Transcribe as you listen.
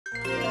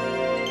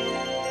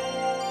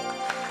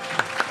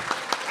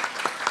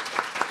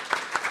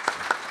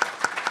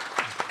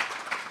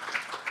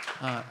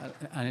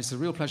and it's a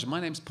real pleasure. My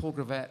name's Paul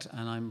Gravett,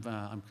 and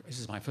this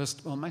is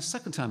my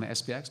second time at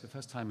SPX, but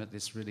first time at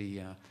this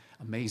really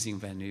amazing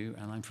venue.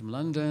 And I'm from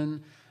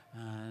London,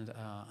 and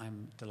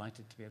I'm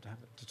delighted to be able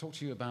to talk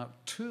to you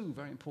about two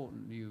very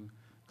important new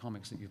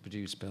comics that you've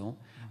produced, Bill.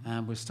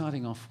 And we're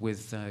starting off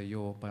with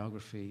your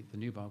biography, the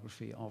new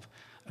biography of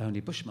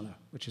Ernie Bushmiller,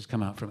 which has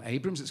come out from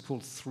Abrams. It's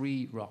called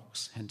Three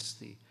Rocks, hence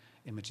the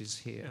images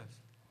here. Yes.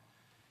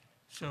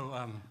 So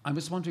I'm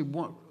just wondering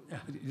what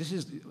this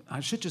is. I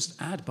should just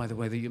add, by the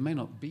way, that you may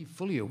not be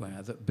fully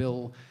aware that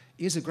Bill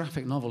is a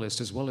graphic novelist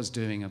as well as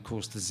doing, of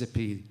course, the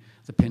Zippy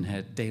The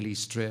Pinhead daily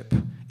strip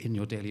in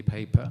your daily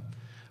paper,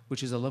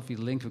 which is a lovely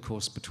link, of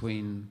course,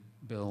 between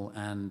Bill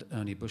and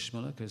Ernie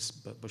Bushmiller, because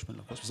Bushmiller,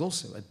 of course, was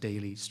also a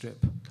daily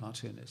strip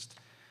cartoonist.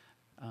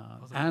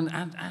 And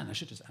I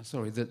should just add,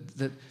 sorry,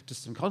 that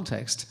just some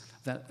context,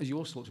 that you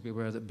also ought to be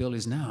aware that Bill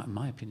is now, in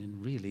my opinion,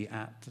 really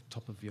at the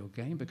top of your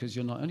game, because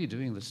you're not only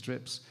doing the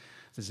strips,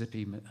 the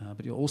Zippy,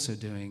 but you're also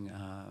doing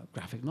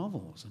graphic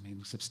novels. I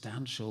mean,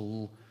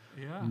 substantial,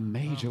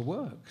 major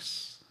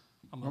works.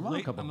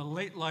 Remarkable. I'm a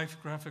late life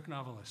graphic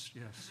novelist,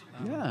 yes.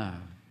 Yeah.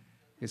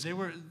 They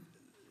were,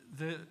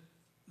 the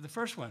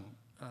first one,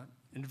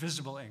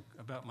 Invisible Ink,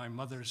 about my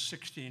mother's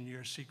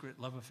 16-year secret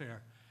love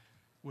affair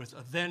with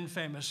a then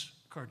famous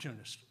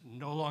cartoonist,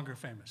 no longer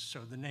famous.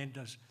 So the name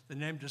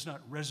does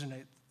not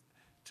resonate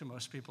to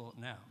most people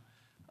now.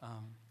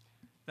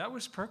 That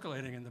was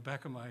percolating in the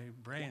back of my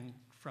brain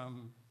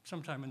from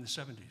sometime in the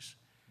 70s.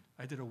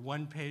 I did a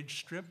one-page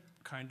strip,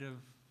 kind of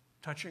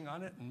touching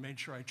on it, and made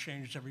sure I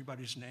changed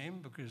everybody's name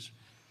because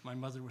my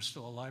mother was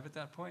still alive at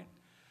that point.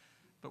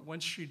 But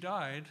once she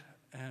died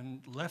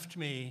and left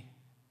me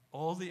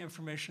all the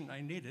information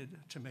I needed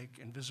to make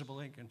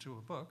Invisible Ink into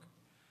a book,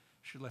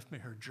 she left me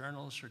her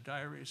journals, her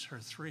diaries, her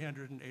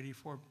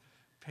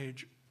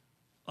 384-page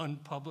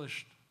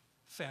unpublished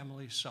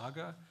family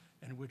saga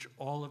in which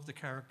all of the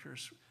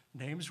characters'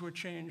 names were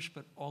changed,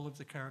 but all of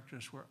the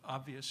characters were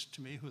obvious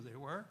to me who they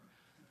were.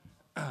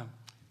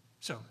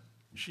 So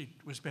she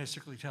was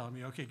basically telling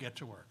me, okay, get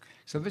to work.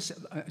 So this,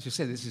 as you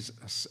say, this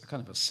is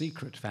kind of a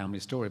secret family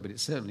story, but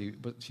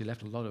she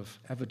left a lot of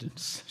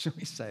evidence, shall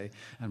we say,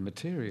 and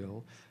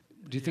material.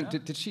 Do you think,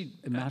 did she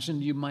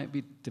imagine you might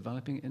be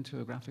developing it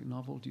into a graphic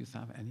novel? Do you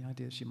have any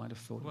idea she might have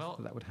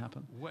thought that would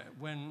happen?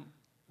 When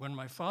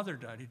my father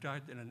died, he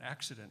died in an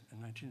accident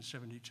in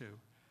 1972,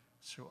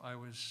 so I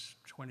was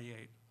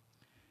 28.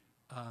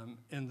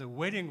 In the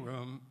waiting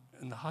room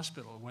in the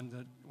hospital, when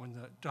the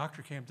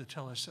doctor came to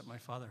tell us that my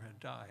father had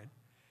died,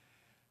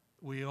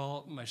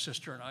 my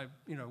sister and I,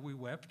 we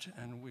wept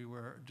and we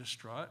were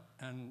distraught,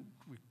 and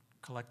we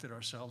collected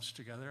ourselves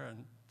together,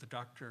 and the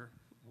doctor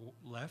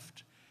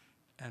left.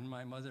 And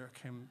my mother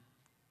came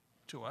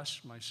to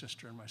us, my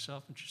sister and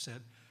myself, and she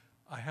said,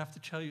 I have to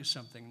tell you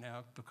something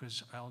now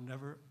because I'll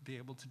never be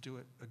able to do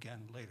it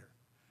again later.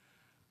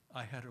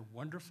 I had a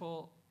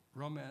wonderful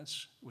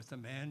romance with a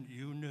man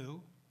you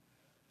knew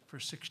for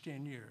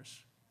 16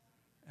 years,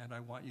 and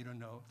I want you to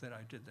know that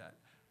I did that.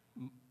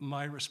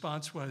 My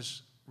response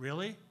was,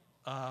 really?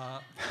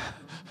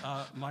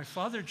 My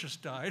father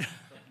just died.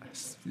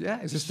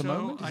 Yeah, is this the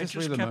moment? Is this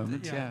really the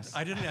moment? Yes.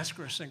 I didn't ask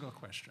her a single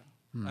question.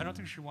 I don't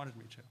think she wanted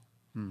me to.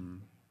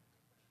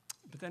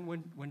 But then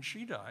when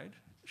she died,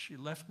 she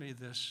left me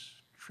this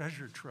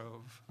treasure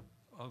trove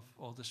of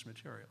all this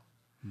material.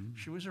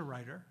 She was a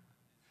writer.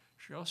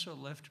 She also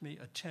left me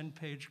a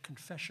 10-page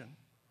confession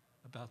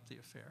about the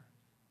affair.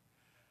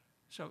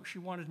 So she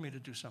wanted me to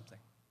do something.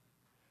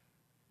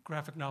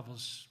 Graphic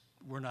novels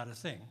were not a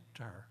thing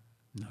to her.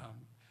 No.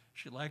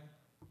 She liked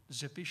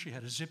Zippy. She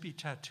had a Zippy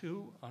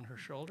tattoo on her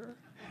shoulder.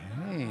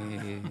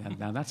 Hey,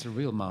 now that's a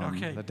real mom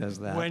that does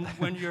that.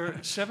 When your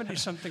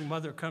 70-something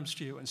mother comes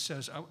to you and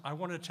says, I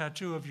want a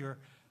tattoo of your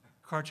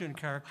cartoon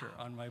character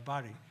on my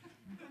body.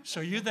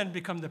 So you then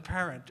become the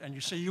parent and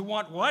you say, you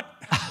want what?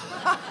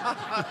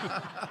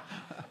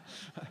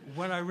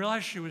 When I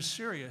realized she was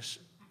serious,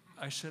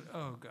 I said,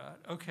 oh God,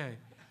 okay.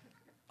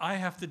 I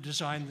have to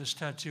design this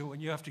tattoo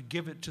and you have to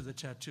give it to the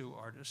tattoo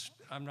artist.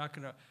 I'm not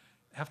going to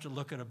have to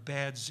look at a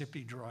bad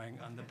Zippy drawing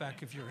on the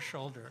back of your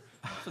shoulder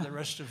for the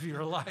rest of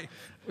your life.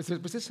 Was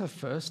this her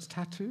first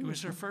tattoo? It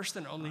was her first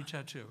and only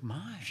tattoo.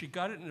 My. She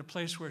got it in a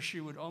place where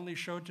she would only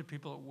show it to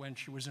people when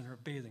she was in her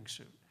bathing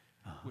suit,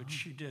 which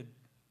she did.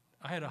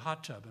 I had a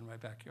hot tub in my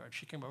backyard.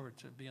 She came over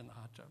to be in the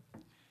hot tub.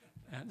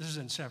 And this is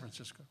in San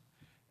Francisco.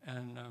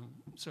 And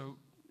so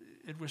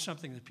it was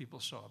something that people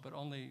saw, but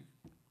only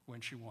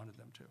when she wanted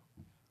them to.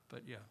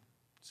 But yeah,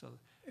 so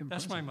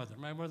that's my mother.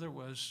 My mother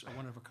was a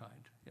one of a kind,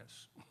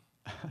 yes.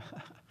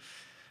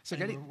 So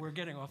we're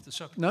getting off the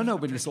subject. No,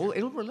 but it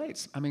all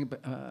relates. I mean,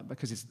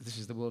 because this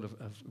is the world of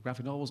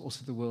graphic novels,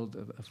 also the world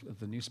of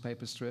the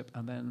newspaper strip,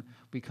 and then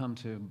we come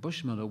to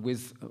Bushmiller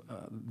with one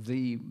of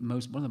the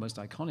most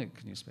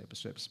iconic newspaper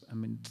strips. I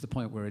mean, to the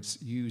point where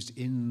it's used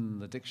in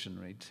the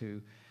dictionary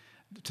to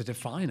to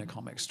define a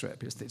comic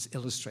strip. It's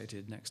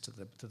illustrated next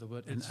to the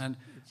word. And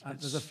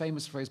there's a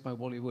famous phrase by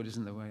Wally Wood,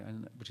 isn't there?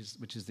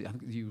 Which is the I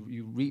think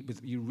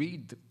you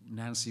read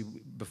Nancy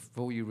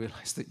before you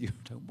realise that you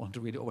don't want to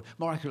read it, or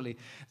more accurately,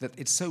 that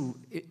it's so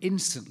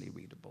instantly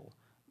readable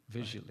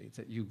visually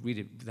that you read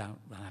it without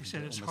having to. He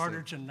said it's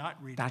harder to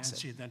not read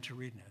Nancy than to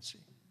read Nancy.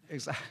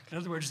 Exactly. In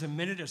other words, the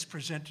minute it's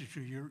presented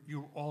to you,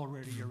 you're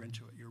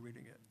into it. You're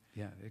reading it.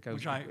 Yeah, it goes.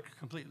 Which I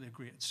completely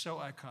agree. It's so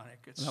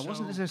iconic. It's now, so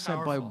wasn't it said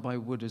powerful. by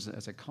Wood as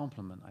a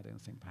compliment? I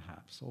don't think,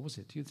 perhaps, or was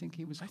it? Do you think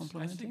he was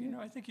complimenting it?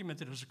 I think he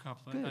meant it as a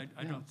compliment. Good,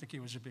 I don't think he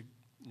was a big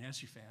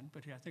Nancy fan,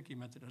 but I think he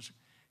meant it as.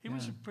 He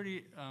was a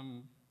pretty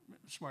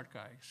smart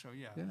guy. So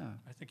yeah,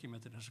 I think he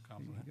meant it as a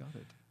compliment. He got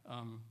it.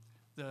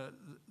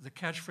 The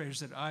catchphrase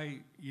that I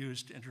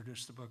used to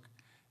introduce the book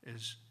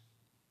is,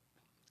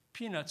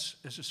 Peanuts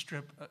is a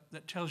strip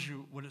that tells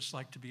you what it's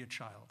like to be a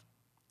child.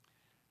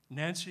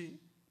 Nancy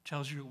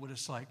tells you what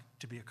it's like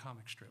to be a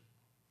comic strip.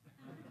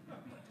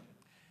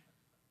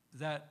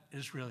 That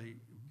is really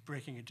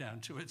breaking it down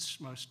to its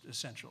most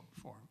essential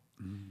form.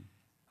 Mm.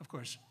 Of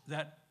course,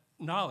 that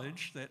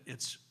knowledge that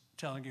it's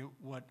telling you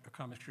what a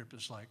comic strip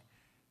is like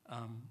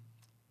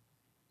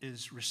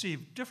is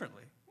received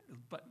differently.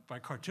 But by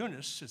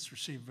cartoonists, it's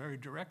received very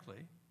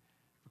directly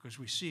because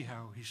we see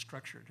how he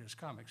structured his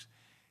comics.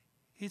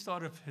 He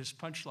thought of his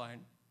punchline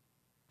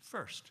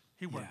first.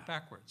 He worked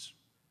backwards.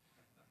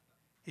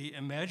 He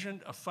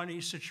imagined a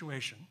funny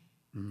situation,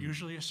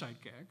 usually a sight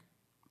gag,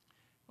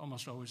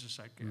 almost always a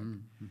sight gag.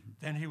 Mm-hmm.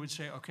 Then he would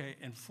say, okay,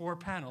 in 4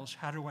 panels,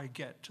 how do I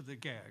get to the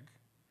gag?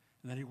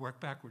 And then he'd work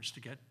backwards to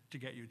get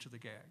you to the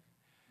gag.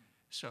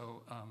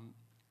 So,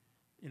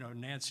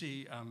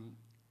 Nancy.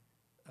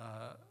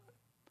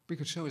 We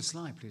could show a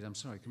slide, please. I'm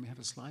sorry. Can we have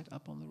a slide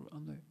up on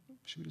the?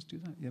 Should we just do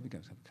that? Yeah, we go.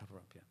 Have a cover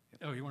up.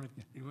 Yeah. Oh, you want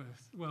to? Yeah.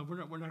 Well,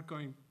 we're not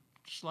going.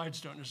 Slides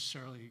don't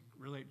necessarily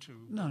relate to.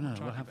 No.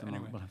 We'll have them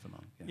on. We'll have them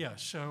on. Yeah.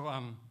 So,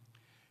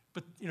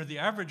 but the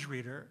average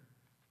reader,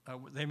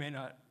 they may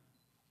not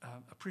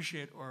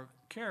appreciate or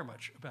care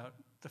much about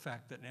the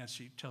fact that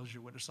Nancy tells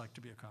you what it's like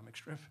to be a comic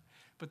strip,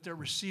 but they're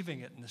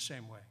receiving it in the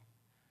same way.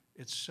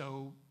 It's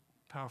so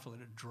powerful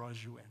that it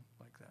draws you in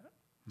like that.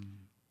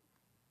 Mm.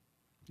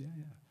 Yeah.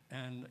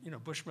 And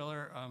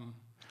Bushmiller.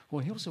 Well,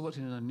 he also worked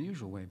in an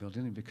unusual way, Bill,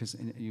 didn't he? Because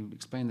you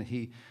explained that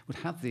he would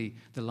have the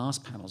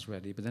last panels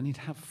ready, but then he'd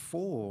have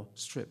 4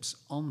 strips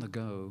on the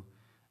go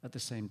at the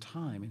same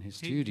time in his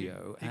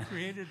studio. He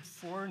created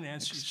 4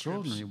 Nancy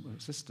extraordinary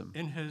strips system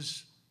in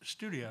his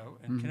studio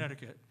in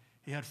Connecticut.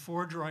 He had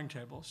 4 drawing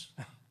tables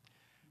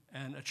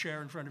and a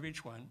chair in front of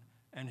each one,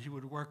 and he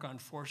would work on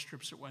 4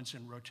 strips at once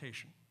in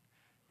rotation.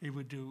 He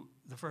would do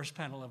the first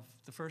panel of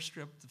the first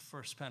strip, the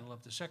first panel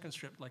of the second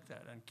strip, like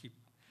that, and keep.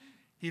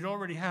 He'd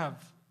already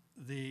have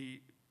the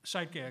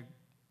sight gag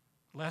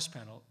last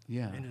panel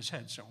in his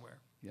head somewhere.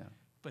 Yeah.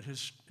 But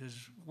his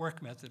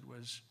work method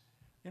was,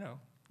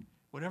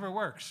 whatever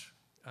works.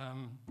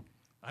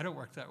 I don't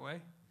work that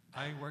way.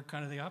 I work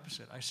kind of the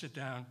opposite. I sit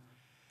down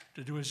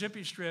to do a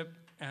Zippy strip,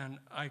 and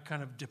I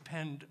kind of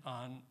depend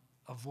on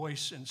a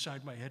voice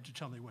inside my head to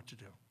tell me what to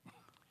do.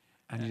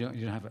 And you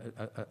don't have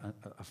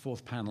a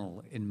 4th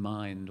panel in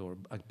mind or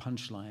a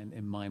punchline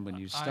in mind when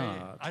you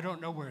start. I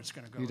don't know where it's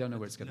going to go. You don't know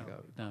where it's going to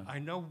go. No.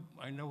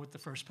 I know what the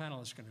first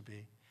panel is going to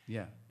be.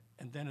 Yeah.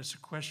 And then it's a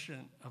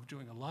question of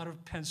doing a lot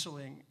of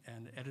penciling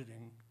and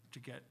editing to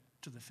get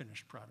to the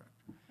finished product.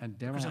 And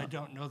because I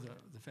don't know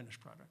the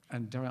finished product.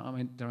 And dare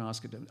I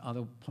ask, are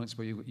there points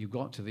where you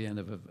got to the end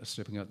of a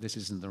strip and go, this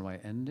isn't the right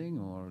ending,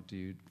 or do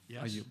you?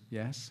 Yes.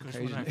 Yes.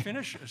 Because when I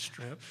finish a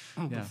strip,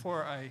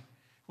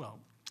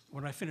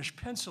 when I finish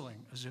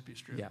penciling a Zippy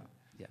strip,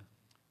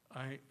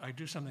 I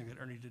do something that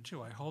Ernie did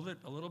too. I hold it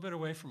a little bit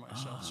away from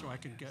myself so I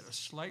can get a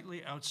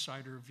slightly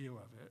outsider view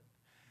of it.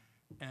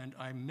 And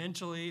I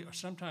mentally, or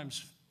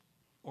sometimes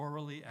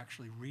orally,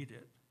 actually read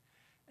it.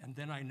 And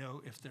then I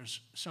know if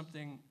there's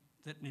something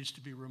that needs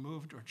to be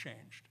removed or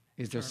changed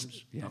in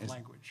terms of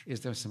language. Is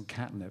there some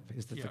catnip?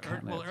 Is there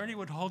catnip? Well, Ernie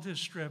would hold his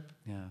strip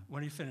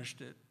when he finished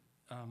it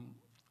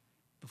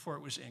before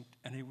it was inked,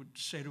 and he would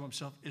say to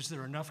himself, is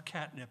there enough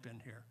catnip in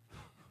here?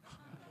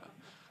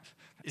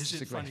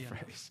 Is it funny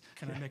enough?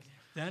 Can I make?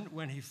 Then,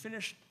 when he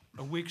finished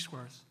a week's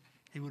worth,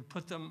 he would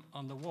put them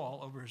on the wall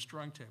over his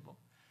drawing table,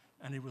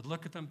 and he would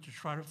look at them to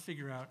try to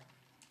figure out,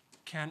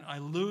 can I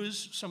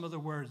lose some of the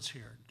words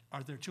here?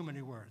 Are there too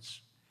many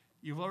words?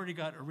 You've already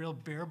got a real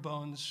bare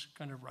bones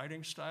kind of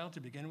writing style to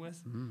begin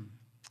with,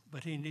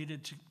 but he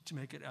needed to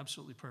make it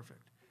absolutely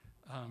perfect.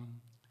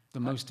 The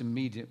most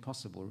immediate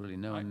possible, really.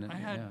 I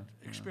had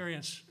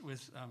experience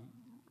with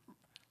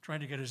trying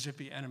to get a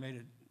Zippy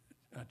animated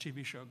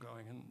TV show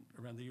going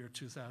around the year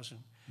 2000.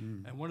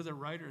 And one of the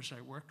writers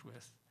I worked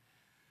with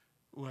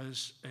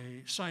was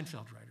a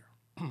Seinfeld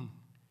writer.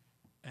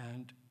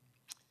 And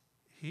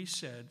he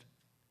said,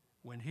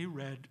 when he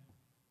read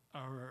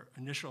our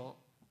initial,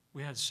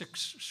 we had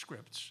 6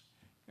 scripts,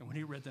 and when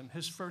he read them,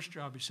 his first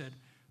job, he said,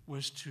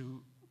 was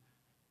to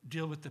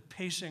deal with the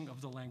pacing of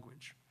the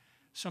language.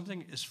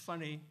 Something is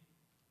funny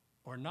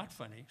or not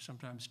funny,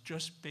 sometimes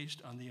just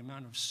based on the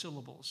amount of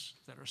syllables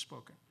that are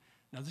spoken.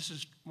 Now, this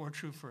is more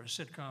true for a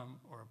sitcom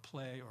or a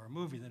play or a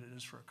movie than it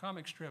is for a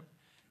comic strip,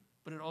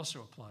 but it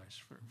also applies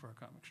for a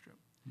comic strip.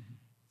 Mm-hmm.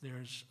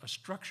 There's a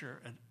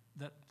structure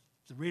that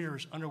the reader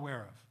is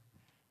unaware of,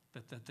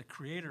 but that the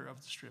creator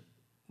of the strip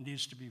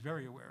needs to be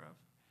very aware of.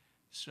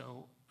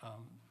 So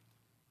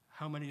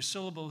how many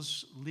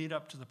syllables lead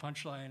up to the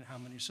punchline, how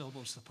many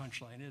syllables the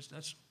punchline is,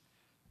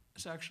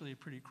 it's actually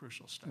pretty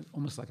crucial stuff. It's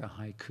almost like a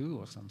haiku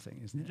or something,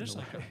 isn't it? Just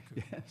like a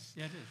haiku. Yes.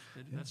 Yeah, it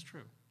is. Yeah. That's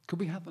true. Could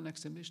we have the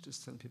next image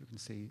just so that people can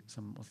see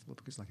some of what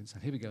the book is like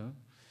inside? Here we go.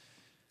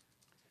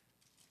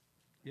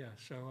 Yeah,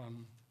 so...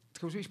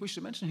 Because we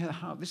should mention here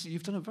how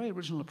you've done a very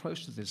original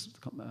approach to this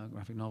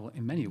graphic novel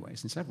in many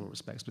ways, in several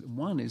respects. But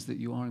one is that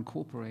you are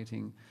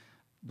incorporating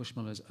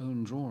Bushmiller's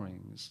own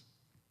drawings,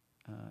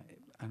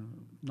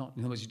 and not,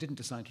 in other words, you didn't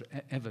decide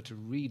ever to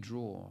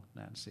redraw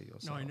Nancy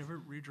yourself. No, I never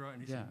redraw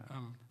anything. Yeah.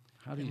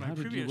 How did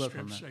you work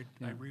on that?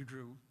 I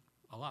redrew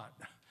a lot.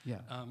 Yeah.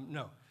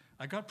 No,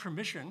 I got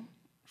permission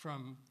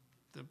from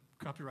the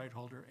copyright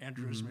holder,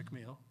 Andrews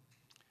McMeel,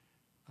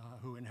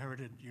 who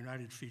inherited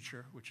United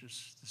Feature, which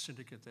is the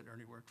syndicate that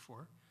Ernie worked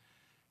for.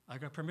 I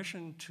got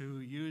permission to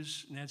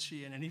use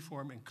Nancy in any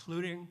form,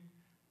 including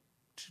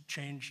to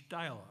change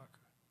dialogue.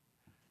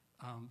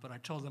 But I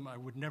told them I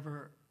would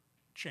never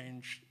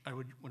change,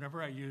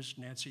 whenever I used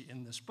Nancy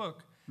in this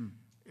book,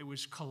 it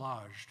was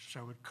collaged. So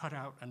I would cut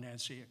out a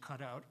Nancy,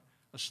 cut out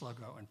a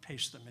Sluggo, and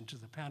paste them into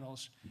the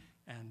panels.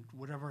 And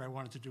whatever I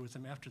wanted to do with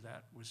them after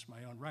that was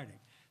my own writing.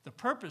 The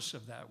purpose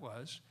of that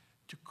was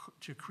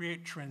to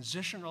create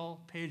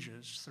transitional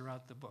pages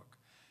throughout the book.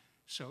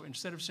 So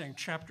instead of saying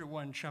chapter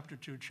 1, chapter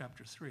 2,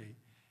 chapter 3,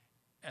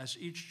 as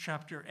each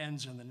chapter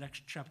ends and the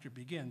next chapter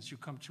begins, you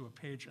come to a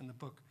page in the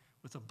book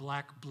with a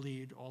black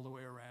bleed all the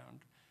way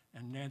around.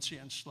 And Nancy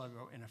and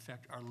Sluggo, in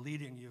effect, are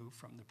leading you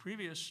from the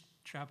previous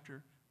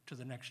chapter to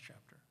the next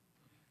chapter.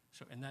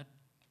 So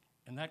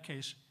in that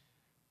case,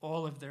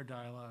 all of their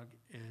dialogue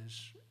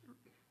is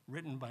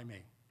written by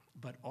me,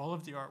 but all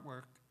of the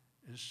artwork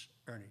is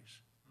Ernie's.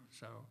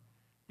 So,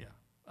 yeah,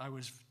 I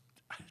was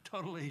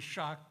totally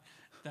shocked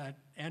that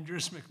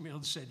Andrews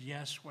McMeel said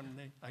yes when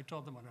I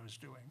told them what I was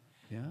doing.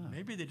 Yeah.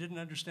 Maybe they didn't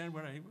understand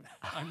what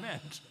I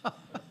meant.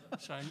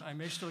 So I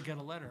may still get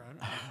a letter.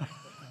 I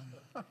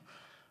don't know.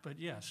 But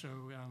yeah, so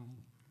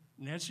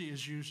Nancy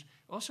is used.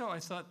 Also, I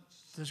thought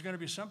there's going to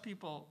be some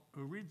people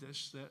who read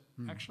this that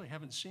actually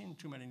haven't seen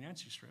too many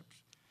Nancy strips.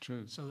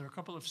 True. So there are a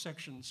couple of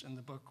sections in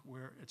the book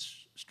where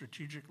it's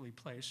strategically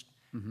placed,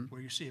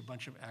 where you see a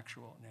bunch of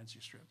actual Nancy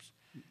strips.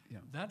 Yeah.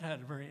 That had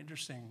a very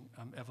interesting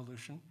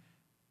evolution.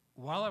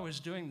 While I was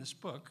doing this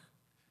book,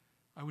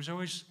 I was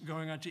always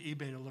going onto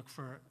eBay to look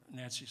for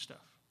Nancy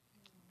stuff.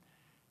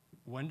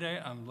 One day,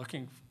 I'm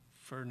looking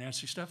for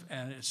Nancy stuff,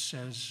 and it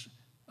says,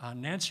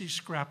 Nancy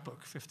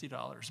scrapbook,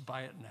 $50,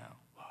 buy it now.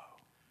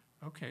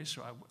 Wow. Okay,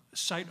 so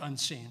sight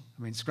unseen.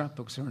 I mean,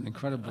 scrapbooks are an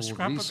incredible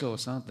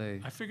resource, aren't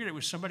they? I figured it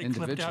was somebody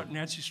clipped out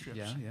Nancy strips.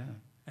 Yeah, yeah.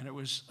 And it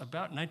was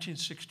about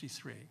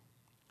 1963. So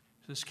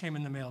this came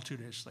in the mail 2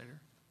 days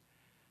later.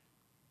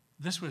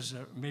 This was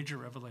a major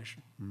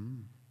revelation.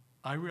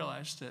 I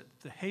realized that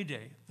the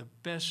heyday, the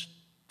best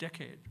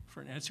decade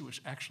for Nancy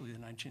was actually the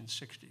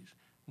 1960s,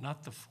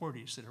 not the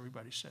 40s that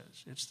everybody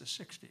says. It's the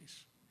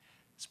 60s.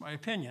 It's my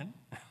opinion,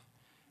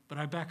 but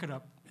I back it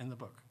up in the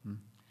book.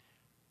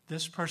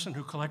 This person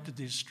who collected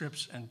these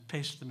strips and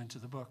pasted them into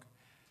the book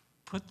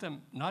put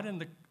them not in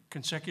the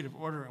consecutive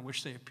order in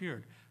which they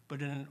appeared,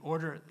 but in an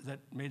order that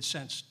made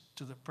sense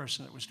to the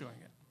person that was doing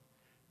it.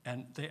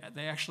 And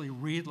they actually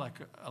read like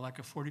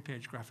a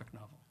 40-page graphic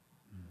novel.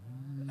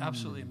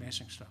 Absolutely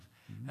amazing stuff.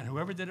 And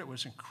whoever did it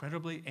was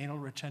incredibly anal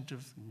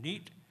retentive,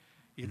 neat.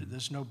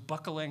 There's no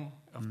buckling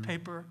of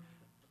paper.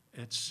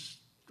 It's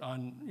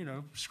on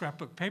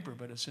scrapbook paper,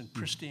 but it's in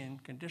pristine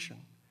condition.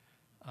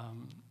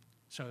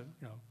 So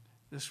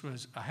this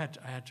was I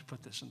had to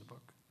put this in the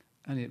book.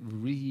 And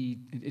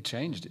it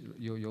changed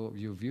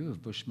your view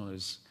of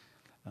Bushmiller's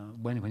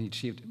when he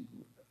achieved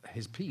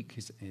his peak,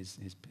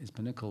 his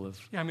pinnacle of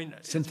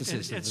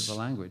synthesis of the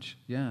language.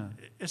 Yeah,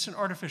 it's an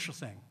artificial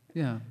thing.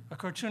 Yeah, a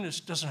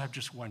cartoonist doesn't have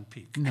just one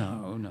peak.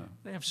 No.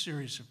 They have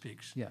series of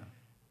peaks. Yeah.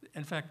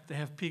 In fact, they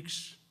have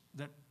peaks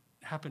that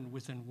happen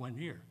within 1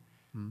 year.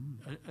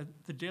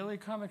 The daily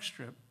comic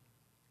strip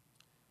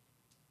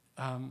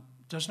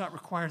does not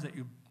require that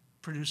you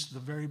produce the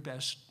very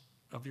best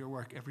of your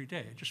work every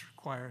day. It just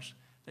requires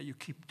that you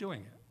keep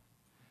doing it.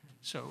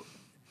 So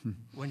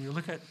when you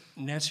look at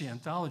Nancy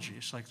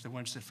anthologies, like the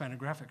ones that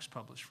Fantagraphics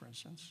publish, for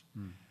instance,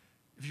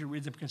 if you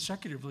read them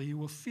consecutively, you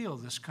will feel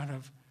this kind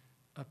of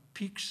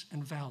peaks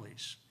and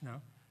valleys.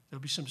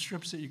 There'll be some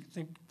strips that you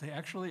think they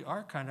actually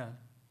are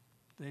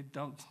they're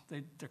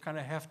kind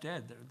of half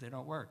dead. They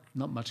don't work.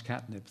 Not much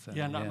catnip, though.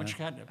 Yeah, not much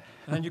catnip.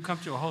 And then you come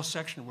to a whole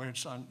section where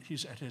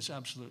he's at his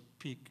absolute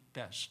peak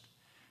best.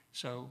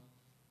 So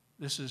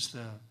this is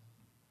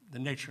the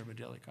nature of a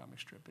daily comic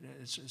strip.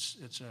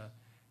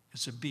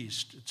 It's a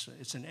beast.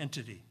 It's an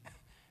entity,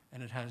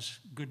 and it has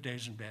good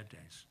days and bad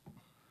days.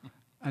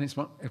 And it's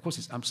of course,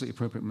 it's absolutely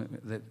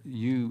appropriate that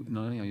you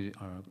not only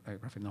are a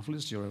graphic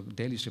novelist, you're a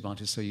daily strip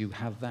artist, so you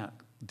have that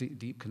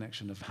deep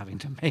connection of having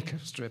to make a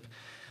strip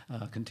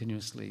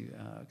continuously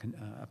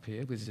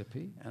appear with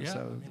Zippy, and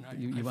so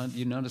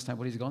you understand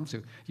what he's gone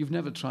through. You've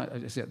never tried.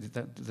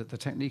 The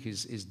technique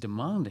is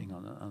demanding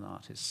on an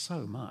artist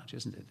so much,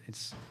 isn't it?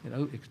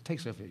 It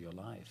takes over your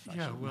life.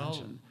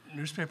 Imagine.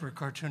 Newspaper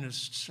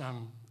cartoonists,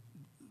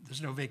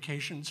 there's no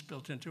vacations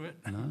built into it.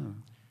 No.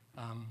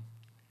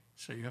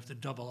 So you have to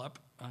double up.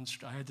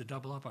 I had to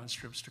double up on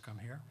strips to come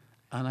here.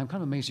 And I'm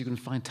kind of amazed you can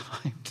find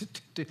time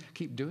to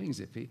keep doing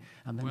Zippy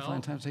and then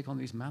find time to take on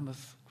these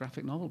mammoth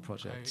graphic novel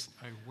projects.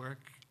 I work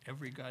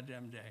every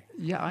goddamn day.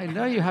 Yeah, I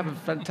know you have a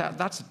fantastic,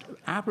 that's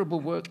admirable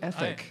work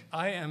ethic.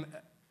 I am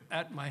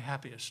at my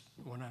happiest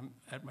when I'm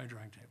at my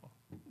drawing table.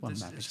 Well,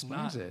 that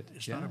explains it.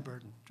 It's not a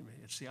burden to me.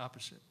 It's the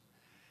opposite.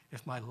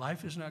 If my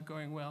life is not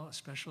going well,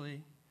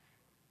 especially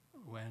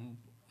when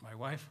my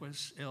wife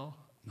was ill,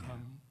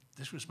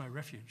 this was my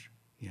refuge.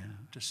 Yeah.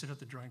 To sit at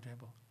the drawing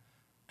table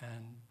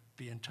and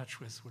be in touch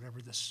with whatever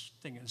this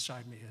thing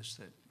inside me is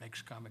that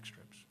makes comic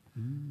strips.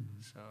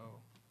 So,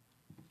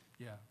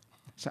 yeah.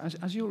 So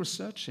as you're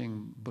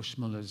researching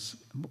Bushmiller's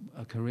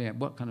career,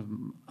 what kind of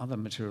other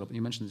material,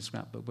 you mentioned the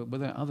scrapbook, but were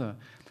there other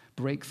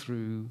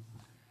breakthrough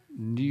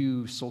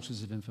new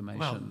sources of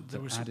information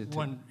there was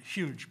one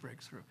huge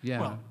breakthrough. Yeah.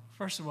 Well,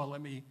 first of all,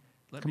 let me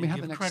Can we have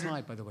give the next credit.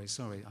 slide, by the way?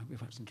 Sorry,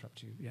 if I have to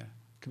interrupt you. Yeah.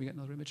 Can we get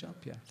another image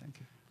up? Yeah, thank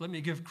you. Let me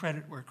give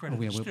credit where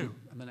credit is due.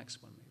 And the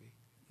next one, maybe.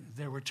 Yeah.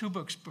 There were two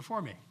books before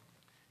me.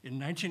 In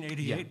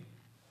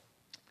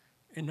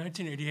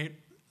 1988,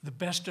 The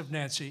Best of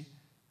Nancy,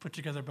 put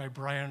together by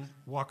Brian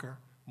Walker,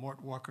 Mort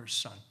Walker's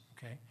son,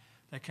 okay?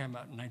 That came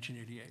out in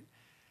 1988.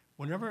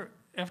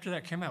 After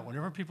that came out,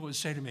 whenever people would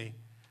say to me,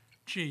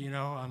 gee,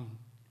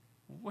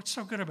 what's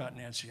so good about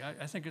Nancy?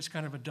 I think it's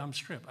kind of a dumb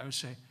strip. I would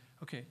say,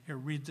 okay, here,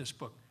 read this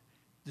book.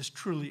 This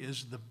truly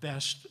is the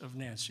best of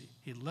Nancy.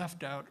 He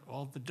left out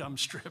all the dumb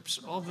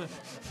strips, all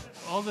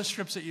the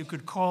strips that you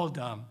could call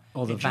dumb.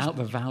 Or the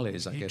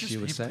valleys, I guess you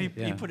would say.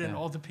 He put in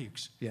all the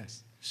peaks.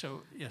 Yes.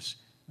 So, yes.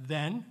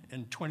 Then,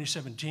 in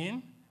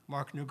 2017,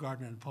 Mark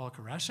Newgarden and Paul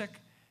Gravett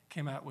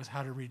came out with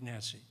How to Read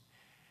Nancy,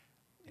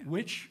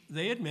 which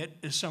they admit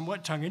is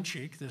somewhat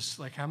tongue-in-cheek. There's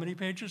like how many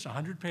pages?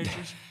 100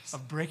 pages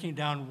of breaking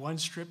down one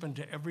strip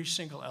into every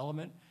single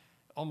element,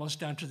 almost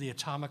down to the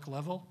atomic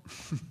level.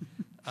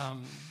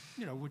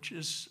 Which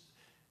is,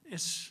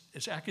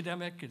 it's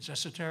academic, it's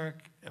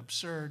esoteric,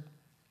 absurd,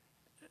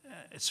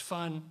 it's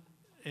fun,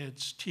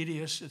 it's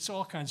tedious, it's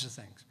all kinds of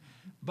things.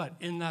 But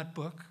in that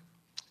book,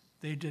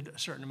 they did a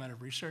certain amount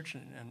of research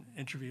and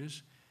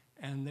interviews,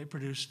 and they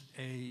produced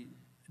a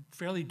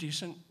fairly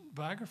decent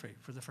biography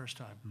for the first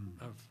time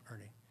of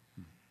Ernie.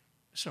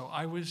 So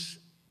I was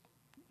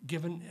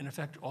given, in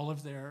effect, all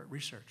of their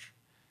research.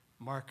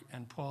 Mark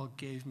and Paul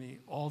gave me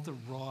all the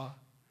raw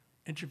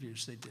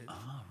interviews they did.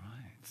 Ah, right.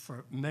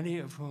 For many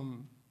of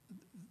whom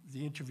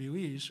the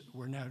interviewees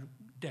were now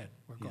dead,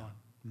 were gone.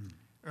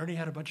 Ernie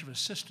had a bunch of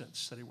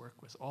assistants that he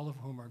worked with, all of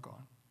whom are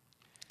gone.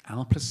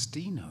 Al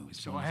Plastino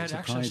is So one I that had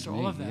access to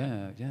all of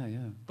that. Yeah.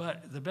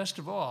 But the best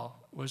of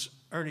all was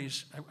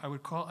Ernie's, I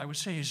would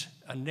say he's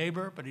a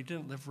neighbor, but he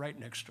didn't live right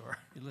next door.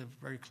 He lived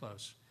very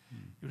close.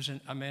 He was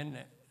a man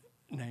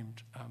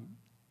named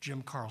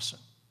Jim Carlson.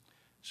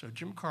 So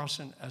Jim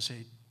Carlson, as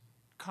a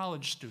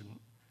college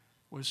student,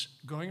 was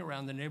going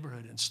around the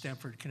neighborhood in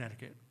Stamford,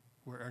 Connecticut,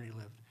 where Ernie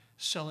lived,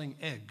 selling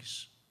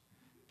eggs.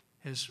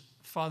 His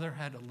father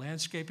had a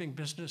landscaping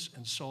business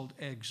and sold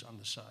eggs on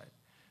the side.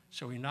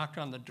 So he knocked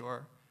on the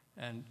door,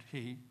 and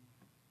he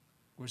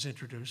was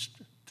introduced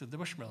to the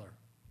Bushmiller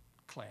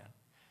clan.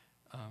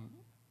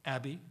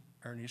 Abby,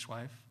 Ernie's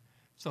wife,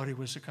 thought he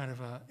was a kind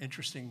of an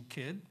interesting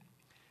kid,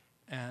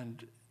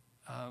 and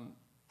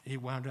he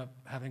wound up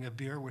having a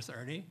beer with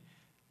Ernie,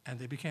 and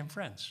they became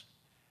friends.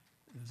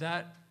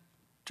 That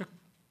took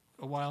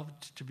a while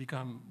to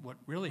become what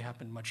really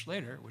happened much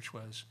later, which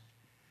was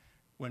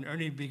when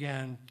Ernie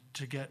began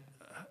to get,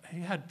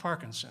 he had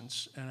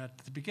Parkinson's, and at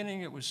the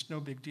beginning it was no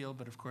big deal,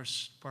 but of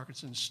course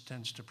Parkinson's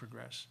tends to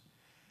progress.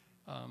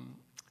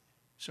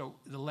 So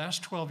the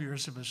last 12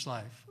 years of his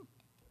life,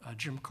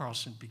 Jim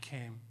Carlson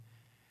became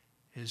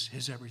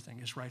his everything,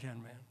 his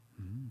right-hand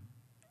man.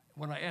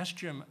 When I asked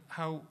Jim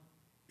how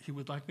he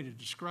would like me to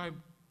describe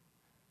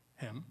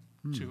him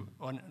to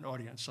an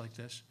audience like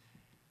this,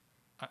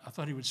 I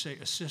thought he would say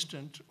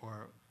assistant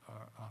or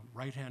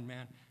right-hand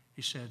man.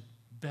 He said,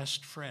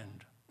 best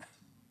friend.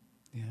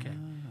 Yeah. Okay.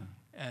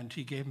 And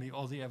he gave me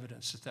all the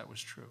evidence that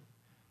was true.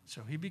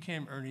 So he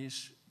became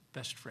Ernie's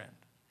best friend.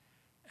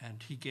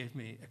 And he gave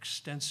me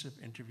extensive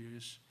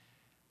interviews.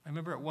 I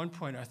remember at one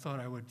point I thought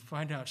I would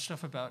find out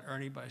stuff about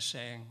Ernie by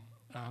saying,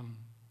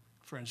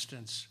 for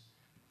instance,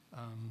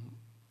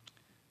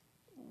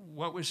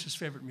 what was his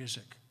favorite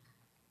music?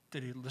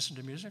 Did he listen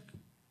to music?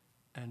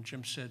 And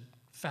Jim said,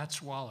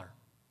 Fats Waller.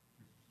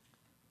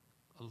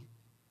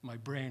 My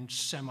brain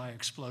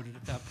semi-exploded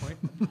at that point.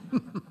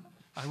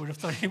 I would have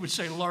thought he would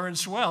say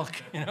Lawrence Welk,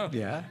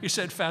 Yeah. He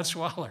said Fats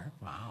Waller.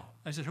 Wow.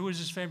 I said, who was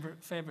his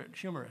favorite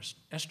humorist?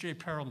 S.J.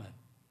 Perelman.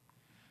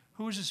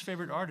 Who was his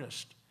favorite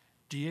artist?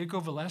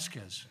 Diego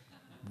Velázquez.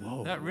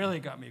 Whoa. That really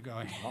got me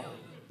going. Whoa.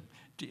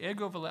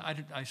 Diego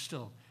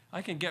Velázquez,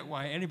 I can get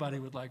why anybody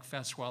would like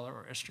Fats Waller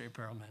or S.J.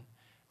 Perelman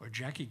or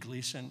Jackie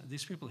Gleason,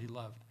 these people he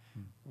loved.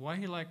 Why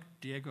he liked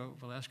Diego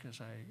Velázquez,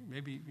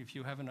 maybe if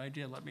you have an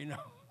idea, let me know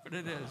what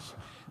it is.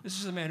 This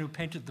is the man who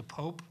painted the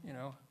Pope,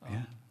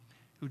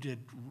 who did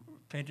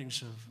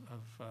paintings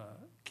of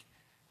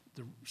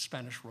the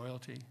Spanish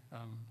royalty.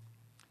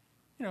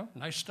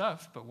 Nice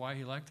stuff, but why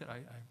he liked it,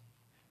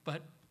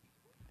 but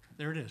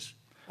there it is.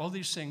 All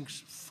these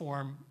things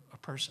form a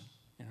person,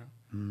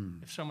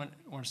 If someone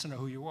wants to know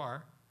who you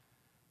are,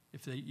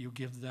 if you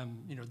give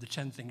them, the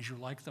 10 things you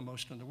like the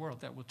most in the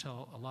world, that will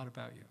tell a lot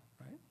about you,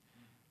 right?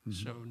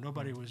 Mm-hmm. So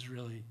nobody was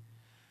really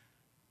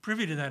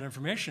privy to that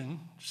information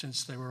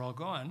since they were all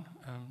gone,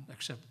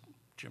 except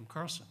Jim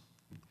Carlson.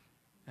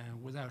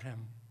 And without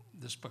him,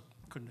 this book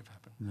couldn't have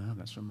happened. No,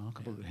 that's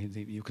remarkable that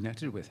you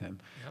connected with him.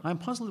 Yep. I'm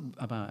puzzled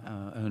about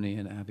Ernie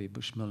and Abby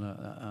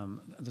Bushmiller.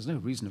 There's no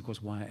reason, of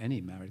course, why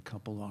any married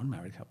couple or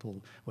unmarried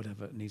couple,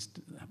 whatever,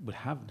 would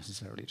have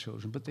necessarily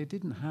children, but they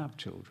didn't have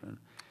children.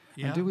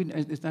 Yeah.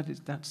 And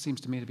that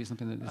seems to me to be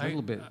something that is a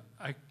little bit...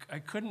 I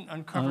couldn't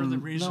uncover the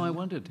reason. No, I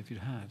wondered if you'd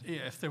had.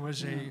 Yeah, if there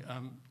was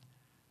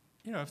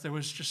if there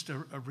was just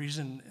a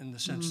reason in the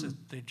sense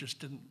that they just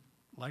didn't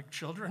like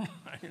children,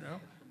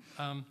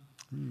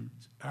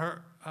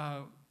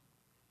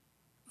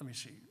 let me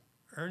see.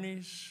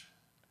 Ernie's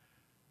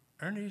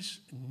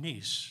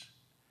niece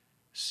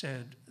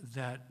said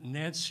that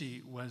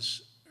Nancy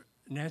was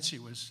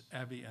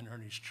Abby and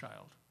Ernie's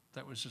child.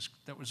 That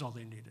was all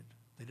they needed.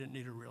 They didn't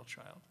need a real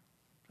child.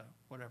 So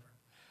whatever.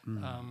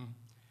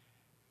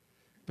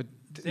 But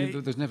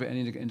there's never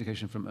any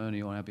indication from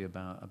Ernie or Abby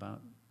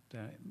about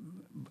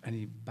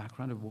any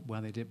background of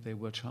why they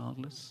were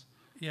childless.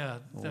 Yeah,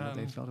 or what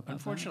they felt about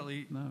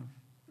unfortunately, that? No.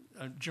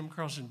 Jim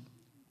Carlson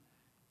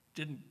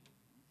didn't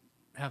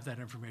have that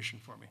information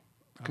for me.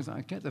 Because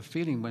I get the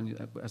feeling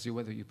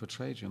whether you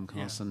portray Jim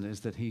Carlson is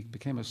that he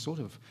became a sort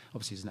of,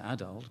 obviously he's an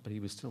adult, but he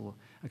was still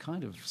a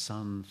kind of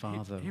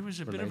son-father He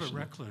was a relation. bit of a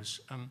recluse.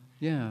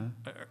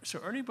 So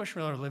Ernie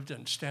Bushmiller lived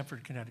in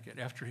Stamford, Connecticut,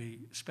 after he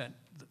spent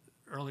the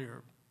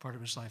earlier part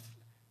of his life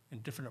in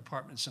different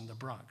apartments in the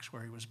Bronx,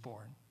 where he was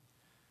born.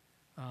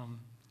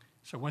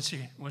 So once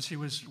he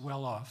was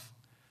well off,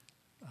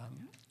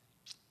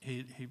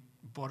 he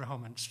bought a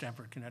home in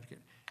Stamford, Connecticut.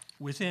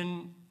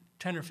 Within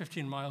 10 or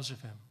 15 miles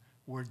of him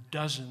were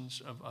dozens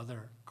of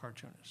other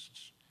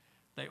cartoonists.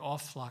 They all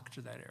flocked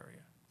to that area.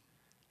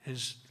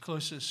 His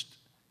closest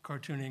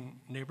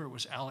cartooning neighbor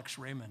was Alex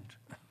Raymond.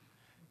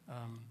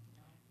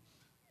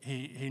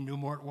 He knew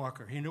Mort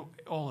Walker. He knew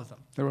all of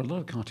them. There were a lot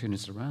of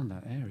cartoonists around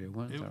that area,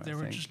 weren't there? There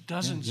were just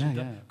dozens of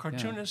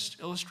cartoonists,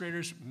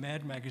 illustrators,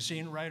 Mad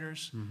magazine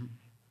writers. Mm-hmm.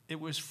 It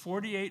was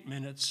 48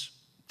 minutes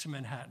to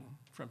Manhattan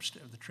from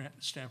the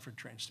Stamford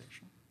train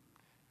station.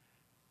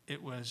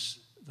 It was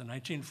the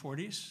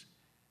 1940s.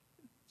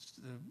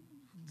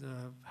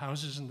 The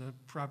houses and the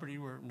property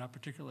were not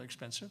particularly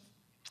expensive.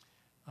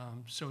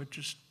 So it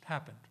just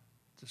happened.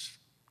 This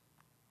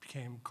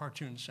became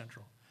Cartoon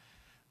Central.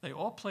 They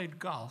all played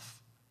golf,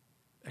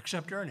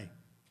 except Ernie.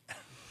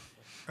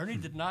 Ernie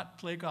did not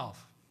play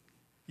golf.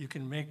 You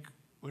can make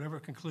whatever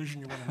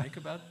conclusion you want to make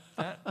about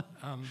that.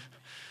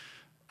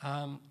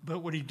 But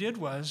what he did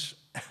was,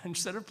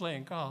 instead of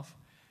playing golf,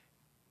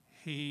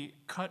 he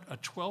cut a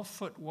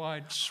 12-foot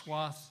wide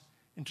swath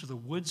into the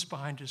woods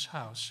behind his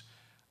house,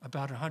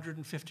 about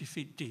 150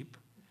 feet deep,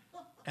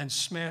 and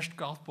smashed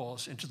golf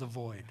balls into the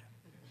void.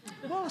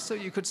 Well, so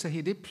you could say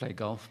he did play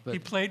golf, but he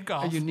played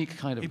golf. A unique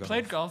kind of golf. He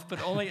played golf,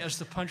 but only as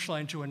the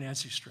punchline to a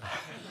Nancy strip.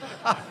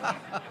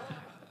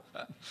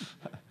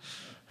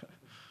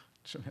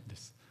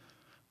 Tremendous.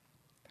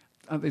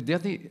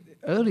 The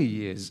early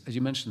years, as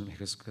you mentioned,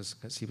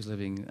 because he was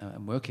living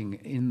and working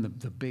in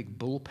the big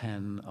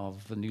bullpen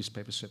of the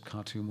newspaper strip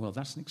cartoon world,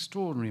 that's an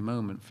extraordinary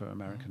moment for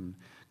American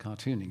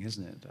cartooning,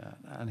 isn't it?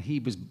 And he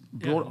was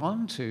brought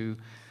onto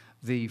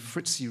the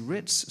Fritzy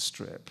Ritz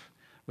strip,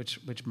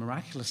 which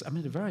miraculous, at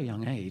a very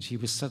young age, he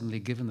was suddenly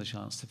given the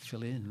chance to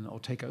fill in or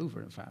take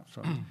over, in fact,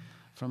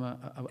 from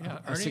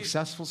a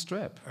successful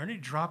strip. Ernie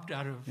dropped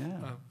out of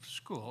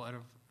school, out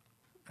of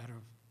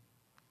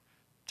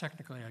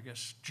technically, I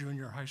guess,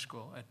 junior high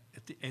school at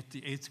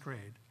the 8th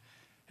grade.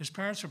 His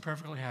parents were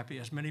perfectly happy,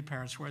 as many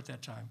parents were at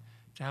that time,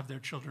 to have their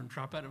children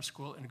drop out of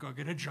school and go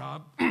get a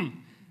job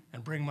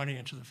and bring money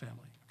into the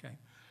family, okay?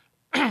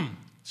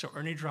 So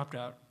Ernie dropped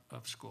out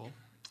of school,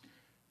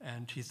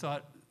 and he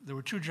thought there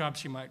were two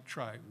jobs he might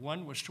try.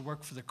 One was to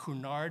work for the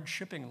Cunard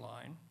shipping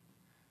line,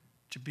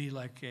 to be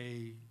like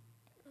a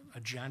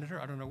janitor,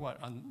 I don't know what,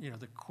 on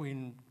the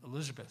Queen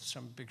Elizabeth,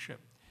 some big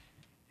ship.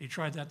 He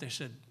tried that. They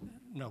said,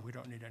 no, we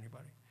don't need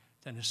anybody.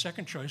 Then his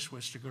second choice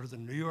was to go to the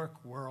New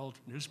York World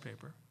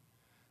newspaper,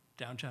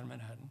 downtown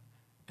Manhattan,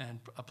 and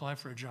apply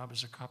for a job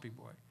as a copy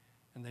boy.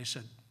 And they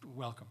said,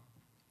 welcome.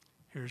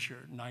 Here's your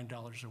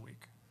 $9 a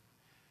week,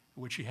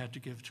 which he had to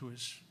give to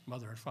his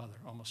mother and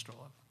father, almost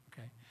all of,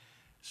 okay?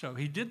 So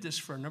he did this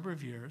for a number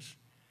of years.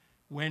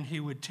 When he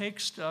would take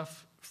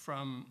stuff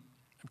from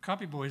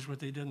copy boys, what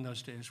they did in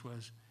those days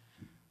was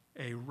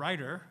a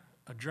writer,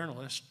 a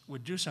journalist,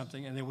 would do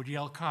something and they would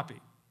yell copy.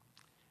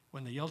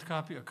 When they yelled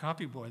copy, a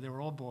copy boy, they were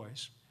all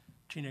boys,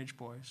 teenage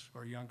boys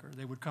or younger,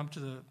 they would come to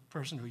the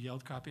person who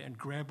yelled copy and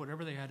grab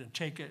whatever they had and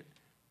take it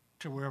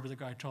to wherever the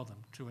guy told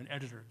them, to an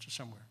editor, to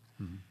somewhere.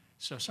 Mm-hmm.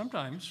 So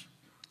sometimes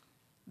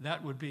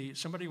that would be,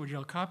 somebody would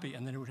yell copy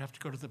and then it would have to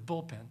go to the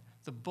bullpen.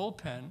 The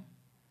bullpen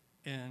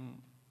in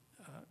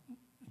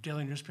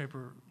daily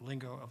newspaper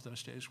lingo of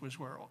those days was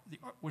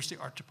the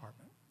art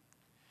department.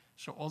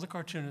 So all the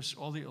cartoonists,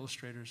 all the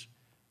illustrators,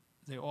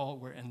 they all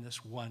were in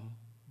this one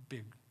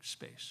big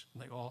space.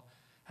 And they all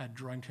had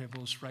drawing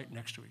tables right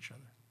next to each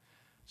other.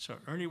 So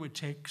Ernie would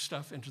take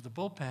stuff into the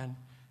bullpen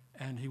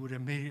and he would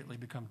immediately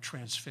become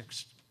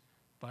transfixed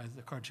by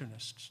the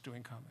cartoonists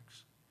doing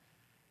comics.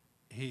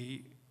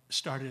 He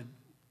started,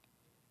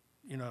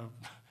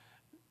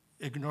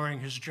 ignoring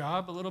his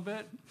job a little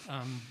bit.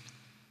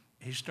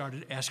 He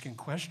started asking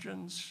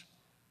questions.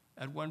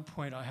 At one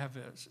point, I have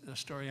a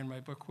story in my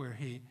book where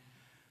he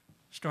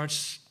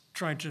starts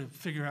trying to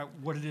figure out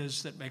what it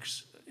is that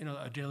makes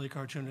a daily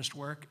cartoonist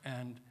work,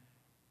 and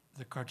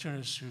the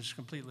cartoonist, who's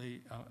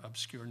completely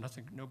obscure,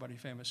 nobody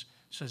famous,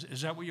 says,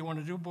 "Is that what you want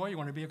to do, boy? You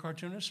want to be a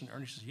cartoonist?" And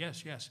Ernie says,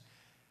 "Yes, yes."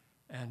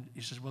 And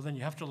he says, "Well, then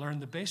you have to learn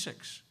the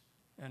basics."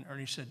 And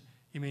Ernie said,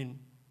 "You mean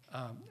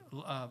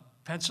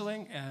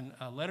penciling and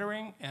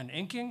lettering and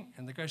inking?"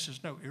 And the guy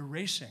says, "No,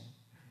 erasing."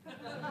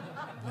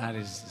 That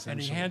is essential.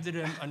 And he handed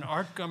him an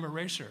art gum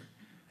eraser.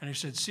 And he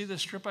said, "See the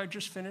strip I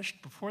just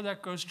finished? Before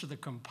that goes to the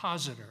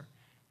compositor,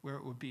 where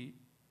it would be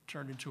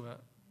turned into a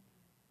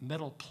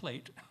metal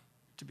plate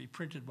to be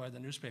printed by the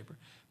newspaper.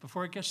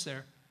 Before it gets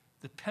there,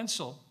 the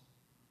pencil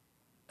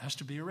has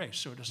to be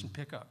erased so it doesn't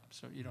pick up,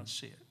 so you don't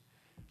see it."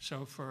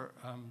 So for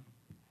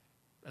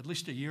at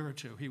least a year or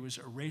two, he was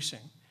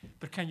erasing.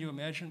 But can you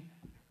imagine,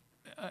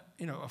 a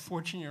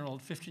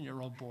 14-year-old,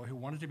 15-year-old boy who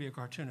wanted to be a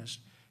cartoonist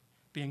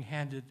being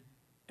handed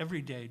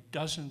every day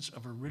dozens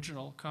of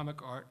original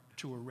comic art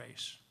to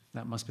erase?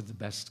 That must be the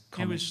best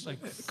comic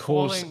like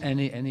course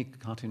any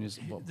cartoonist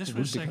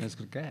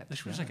could get.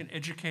 This was like an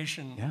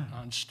education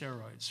on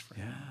steroids for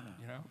him.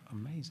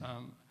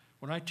 Amazing.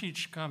 When I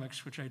teach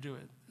comics, which I do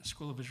at the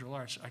School of Visual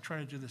Arts, I try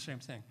to do the same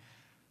thing.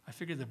 I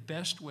figure the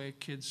best way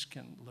kids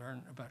can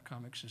learn about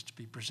comics is to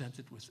be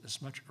presented with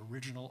as much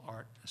original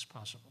art as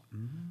possible.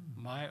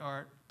 Mm-hmm. My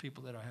art,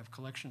 people that I have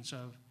collections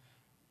of,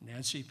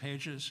 Nancy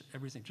Page's,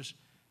 everything.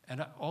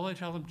 All I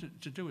tell them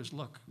to do is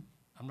look.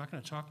 I'm not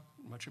going to talk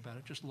much about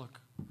it. Just look.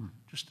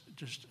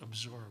 Just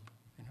absorb.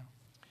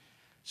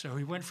 So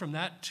he went from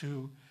that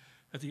to,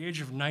 at the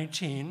age of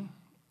 19,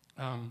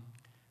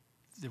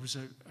 there was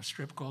a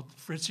strip called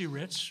Fritzy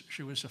Ritz.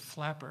 She was a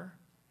flapper.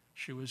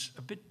 She was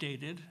a bit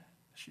dated.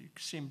 She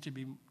seemed to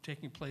be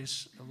taking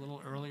place a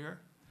little earlier.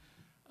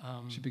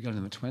 She began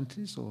in the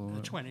 20s or?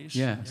 The 20s.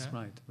 Yes,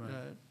 right.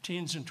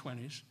 Teens and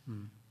 20s.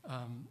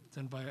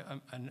 Then by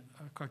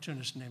a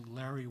cartoonist named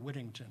Larry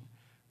Whittington.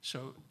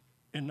 So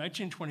in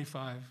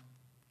 1925,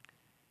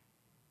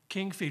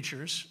 King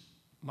Features,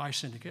 my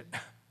syndicate,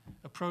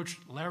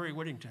 approached Larry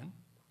Whittington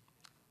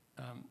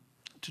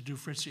to do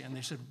Fritzy, and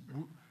they said,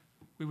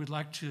 "We would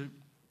like to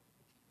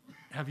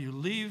have you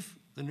leave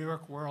the New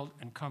York world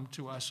and come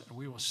to us, and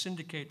we will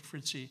syndicate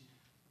Fritzy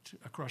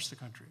across the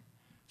country."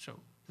 So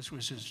this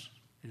was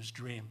his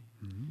dream.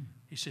 Mm-hmm.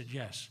 He said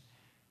yes.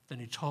 Then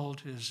he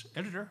told his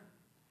editor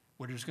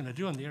what he was going to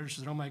do, and the editor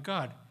said, "Oh my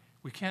God,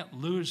 we can't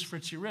lose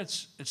Fritzy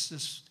Ritz. It's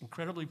this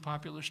incredibly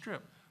popular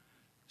strip.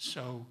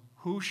 So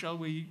who shall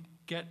we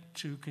get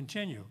to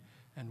continue?"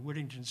 And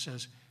Whittington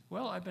says,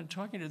 "Well, I've been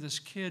talking to this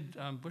kid,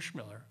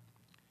 Bushmiller,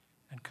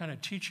 and kind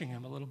of teaching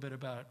him a little bit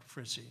about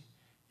Fritzy.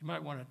 You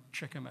might want to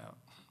check him out."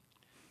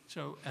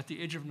 So at the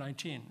age of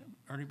 19,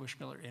 Ernie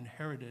Bushmiller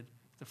inherited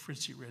the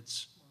Fritzy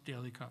Ritz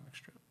daily comic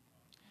strip.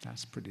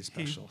 That's pretty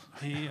special.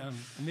 He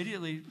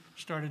immediately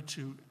started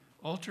to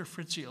alter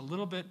Fritzy a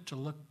little bit to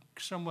look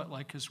somewhat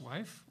like his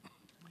wife.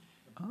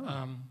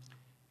 Oh.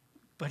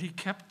 But he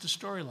kept the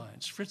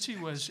storylines. Fritzy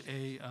was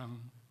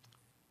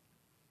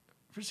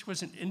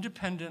an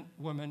independent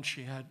woman.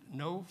 She had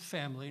no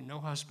family, no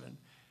husband,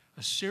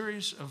 a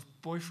series of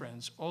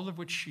boyfriends, all of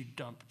which she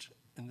dumped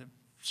in the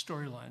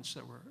storylines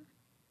that were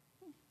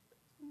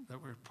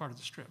part of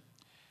the strip.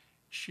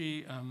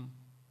 She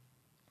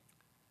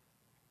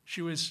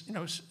was,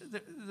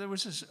 there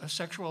was a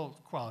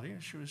sexual quality.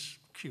 She was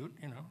cute,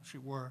 She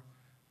wore,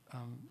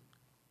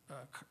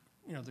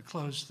 the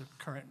clothes, the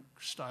current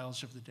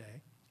styles of the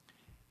day.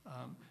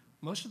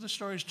 Most of the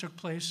stories took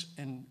place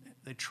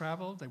they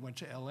traveled, they went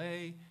to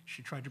LA,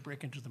 she tried to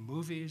break into the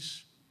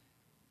movies,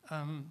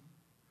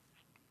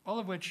 all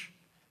of which,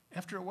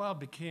 after a while,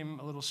 became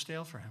a little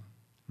stale for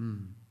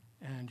him.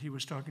 And he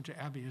was talking to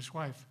Abby, his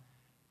wife,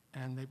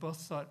 and they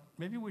both thought,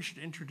 maybe we should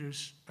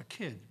introduce a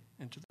kid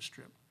into the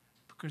strip,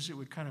 because it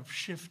would kind of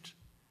shift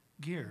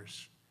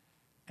gears.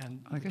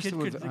 And the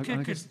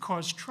kid could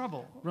cause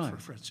trouble for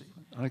Fritzy.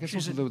 I guess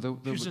she's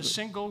a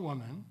single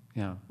woman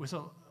with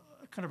a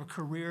kind of a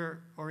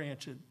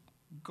career-oriented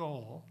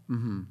goal,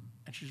 and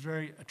she's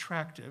very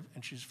attractive,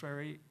 and she's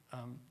very,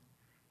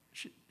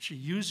 she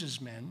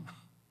uses men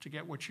to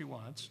get what she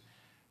wants.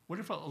 What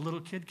if a little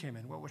kid came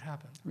in? What would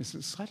happen? It's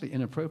a slightly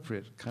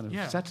inappropriate kind of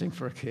setting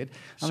for a kid.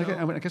 So,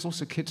 I guess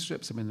also kid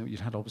strips. I mean, you'd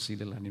had obviously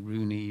Little Annie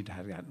Rooney, you'd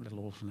had Little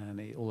Orphan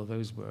Annie. All of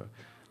those were.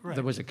 Right.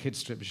 There was a kid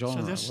strip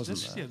genre,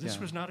 wasn't there? This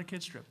was not a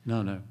kid strip.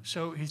 No.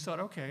 So he thought,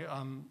 okay,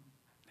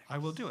 I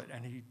will do it,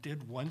 and he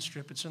did one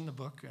strip. It's in the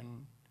book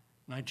in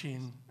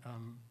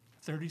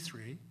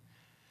 1933,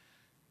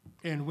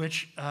 in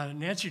which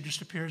Nancy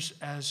just appears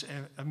as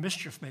a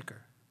mischief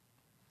maker.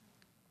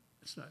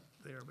 It's not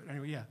there, but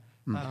anyway, yeah.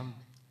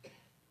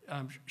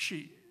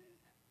 She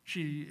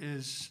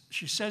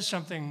says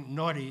something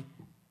naughty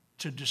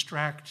to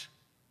distract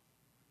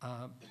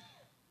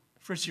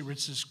Fritzie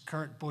Ritz's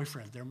current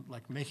boyfriend. They're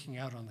like making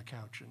out on the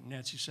couch, and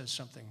Nancy says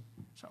something,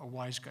 a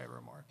wise guy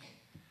remark.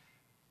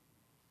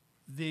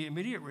 The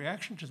immediate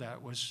reaction to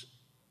that was,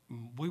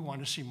 we want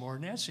to see more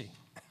Nancy.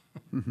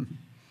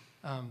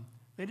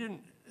 They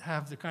didn't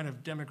have the kind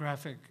of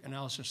demographic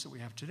analysis that we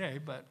have today,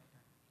 but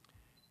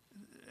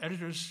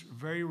editors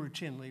very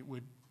routinely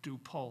would do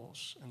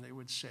polls, and they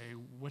would say,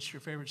 what's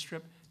your favorite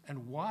strip,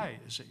 and why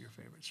is it your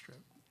favorite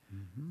strip?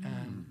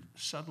 And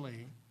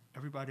suddenly,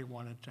 everybody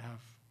wanted to have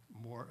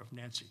more of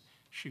Nancy.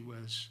 She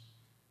was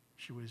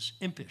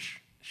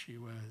impish. She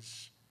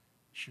was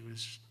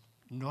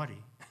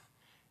naughty,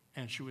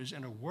 and she was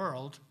in a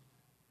world,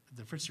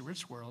 the Fritzie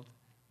Ritz world,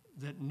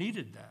 that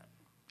needed that.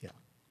 Yeah.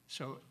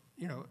 So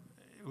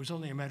it was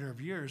only a matter of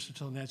years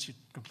until Nancy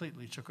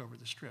completely took over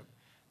the strip.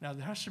 Now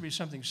there has to be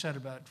something said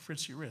about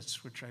Fritzie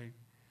Ritz, which I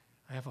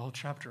have a whole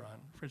chapter on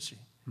Fritzie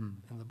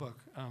in the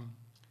book.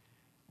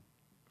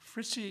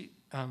 Fritzie,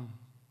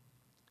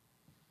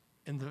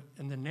 in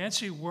the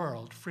Nancy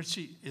world,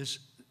 Fritzie is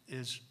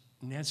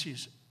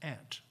Nancy's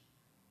aunt.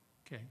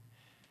 Okay,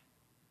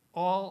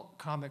 all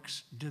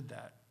comics did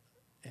that,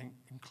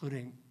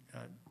 including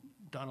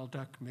Donald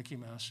Duck, Mickey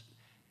Mouse.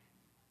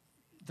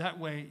 That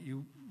way,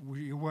 you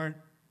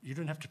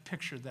didn't have to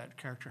picture that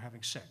character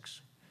having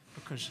sex,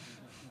 because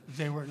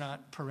they were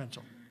not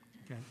parental.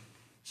 Okay,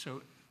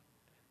 so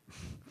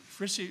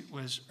Fritzie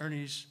was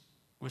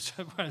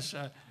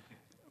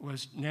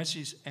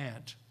Nancy's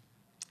aunt,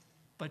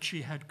 but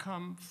she had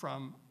come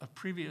from a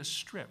previous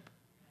strip,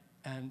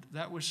 and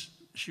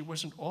she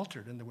wasn't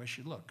altered in the way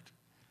she looked.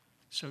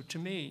 So to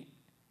me,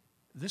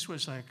 this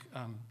was like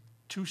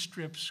two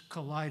strips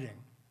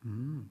colliding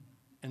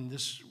in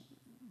this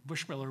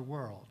Bushmiller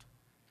world,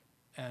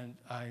 and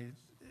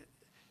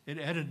it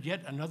added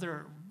yet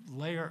another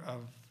layer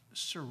of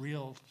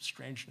surreal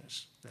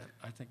strangeness that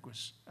I think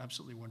was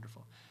absolutely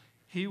wonderful.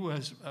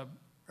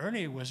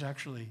 Ernie was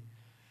actually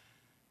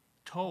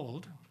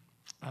told,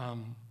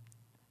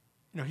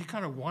 he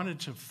kind of wanted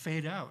to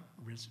fade out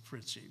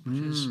Fritzie, but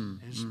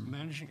his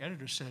managing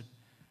editor said,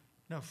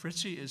 no,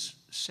 Fritzie is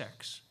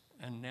sex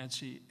and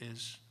Nancy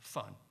is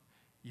fun.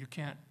 You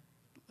can't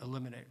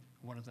eliminate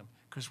one of them,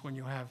 because when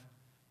you have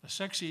a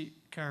sexy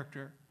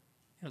character,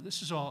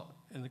 this is all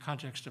in the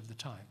context of the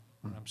time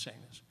when I'm saying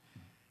this.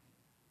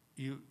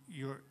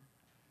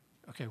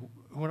 Okay,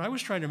 when I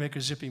was trying to make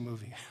a Zippy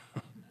movie,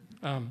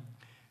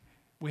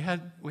 we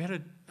had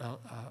a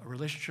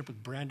relationship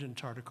with Brandon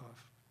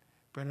Tartikoff.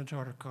 Brandon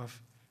Tartikoff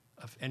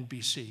of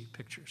NBC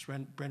Pictures.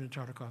 Brandon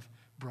Tartikoff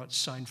brought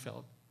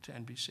Seinfeld to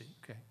NBC.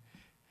 Okay,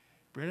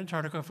 Brandon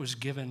Tartikoff was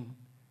given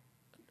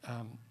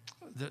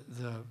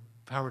the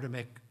power to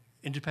make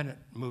independent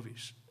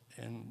movies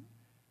in,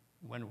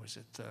 when was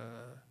it,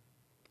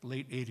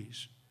 late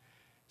 80s.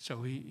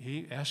 So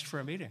he asked for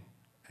a meeting,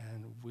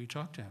 and we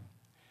talked to him.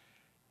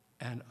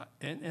 And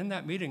in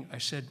that meeting, I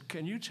said,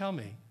 can you tell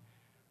me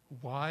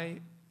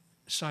why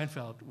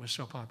Seinfeld was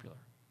so popular?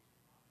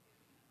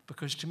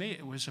 Because to me,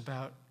 it was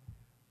about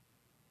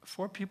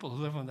 4 people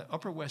who live on the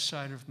Upper West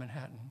Side of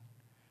Manhattan.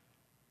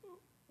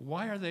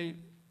 Why are they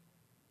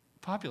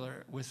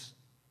popular with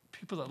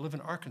people that live in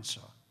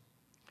Arkansas?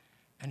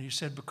 And he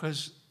said,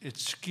 because it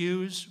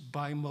skews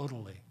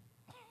bimodally.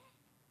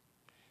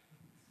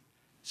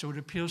 So it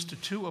appeals to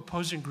 2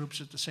 opposing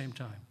groups at the same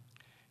time.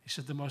 He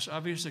said the most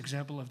obvious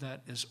example of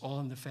that is All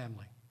in the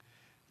Family.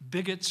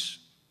 Bigots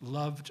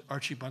loved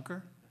Archie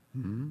Bunker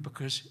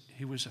because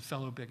he was a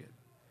fellow bigot.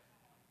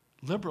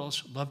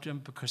 Liberals loved him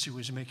because he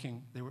was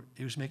making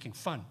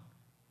fun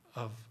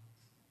of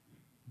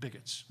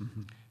bigots.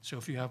 So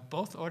if you have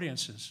both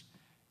audiences,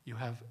 you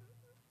have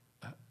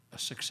a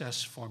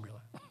success formula.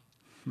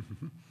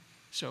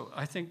 So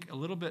I think a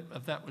little bit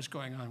of that was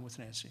going on with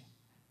Nancy.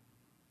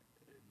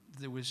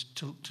 There was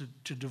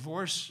to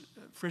divorce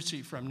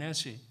Fritzie from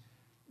Nancy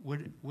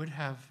would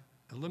have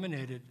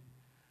eliminated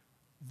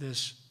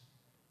this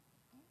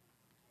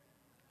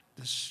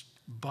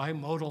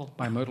bimodal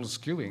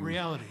skewing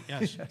reality.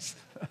 Yes. Yes.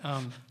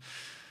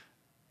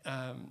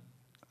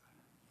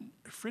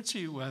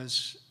 Fritzie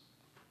was,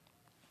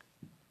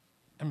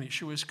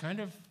 she was kind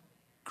of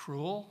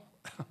cruel,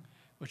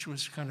 which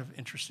was kind of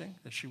interesting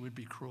that she would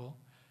be cruel.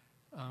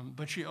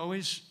 But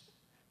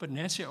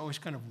Nancy always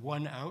kind of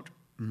won out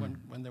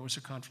when there was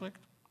a conflict.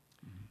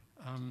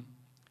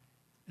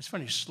 It's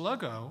funny,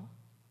 Sluggo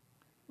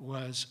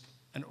was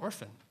an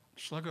orphan.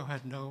 Sluggo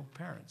had no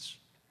parents.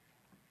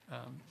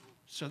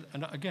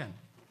 And again,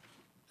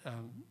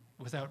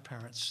 without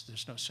parents,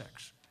 there's no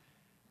sex.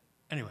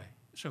 Anyway,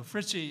 so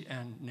Fritzie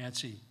and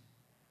Nancy,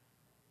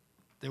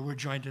 they were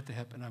joined at the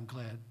hip, and I'm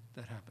glad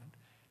that happened.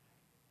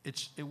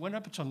 It went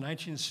up until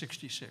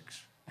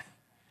 1966,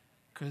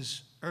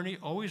 because Ernie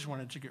always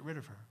wanted to get rid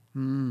of her,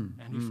 and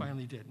he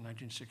finally did in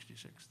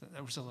 1966.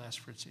 That was the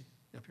last Fritzie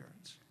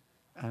appearance.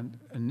 And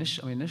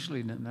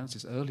initially,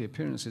 Nancy's early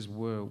appearances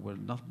were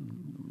not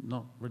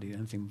really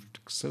anything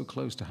so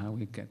close to how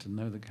we get to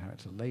know the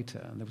character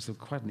later. And there was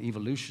quite an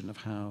evolution of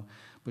how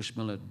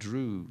Bushmiller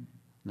drew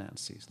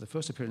Nancy. So the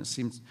first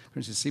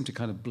appearances seem to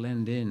kind of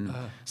blend in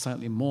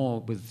slightly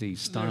more with the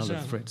style of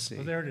Fritzie.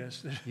 Well, there it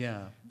is.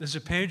 Yeah. There's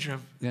a page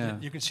of,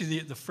 you can see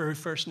the very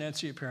first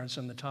Nancy appearance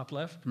on the top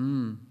left.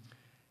 And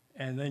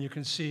then you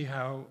can see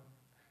how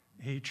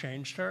he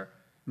changed her.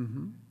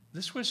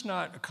 This was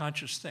not a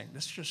conscious thing.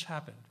 This just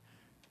happened.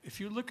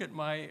 If you look at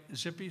my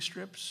Zippy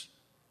strips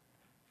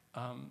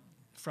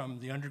from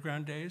the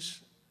underground days,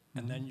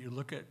 and then you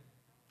look at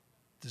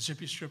the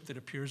Zippy strip that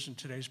appears in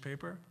today's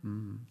paper,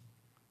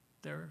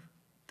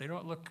 they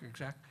don't look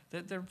exact.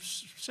 They're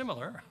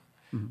similar,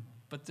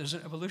 but there's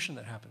an evolution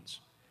that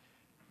happens.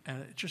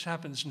 And it just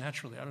happens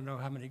naturally. I don't know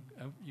how many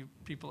of you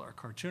people are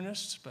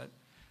cartoonists, but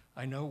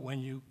I know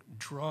when you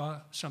draw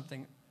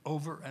something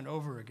over and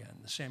over again,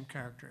 the same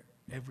character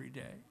every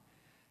day,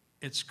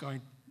 there's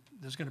going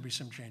to be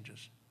some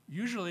changes,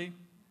 usually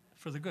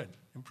for the good,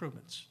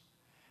 improvements.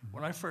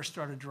 When I first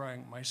started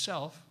drawing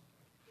myself,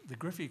 the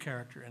Griffith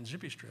character in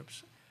Zippy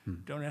strips,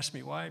 don't ask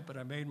me why, but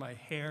I made my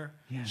hair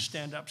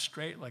stand up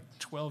straight, like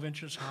 12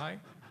 inches high.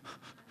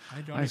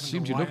 I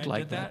assumed you looked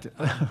like that.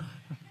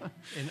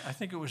 I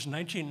think it was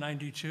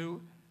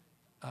 1992.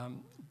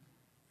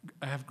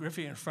 I have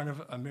Griffith in front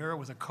of a mirror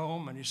with a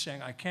comb, and he's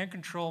saying, I can't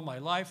control my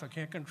life, I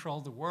can't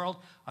control the world,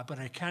 but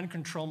I can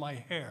control my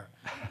hair.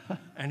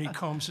 And he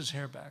combs his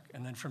hair back.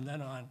 And then from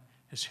then on,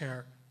 his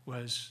hair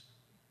was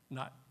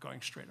not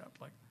going straight up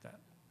like that.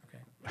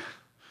 Okay.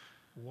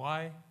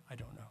 Why? I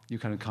don't know. You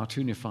kind of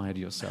cartoonified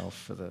yourself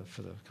for the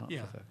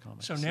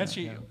comics. So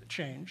Nancy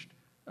changed.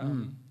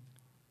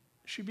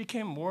 She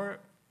became more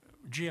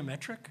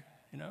geometric,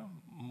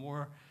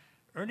 more.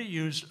 Ernie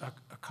used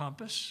a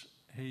compass.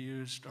 He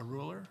used a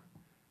ruler.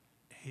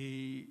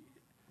 He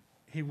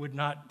would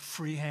not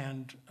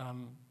freehand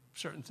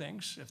certain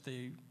things if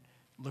they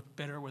looked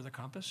better with a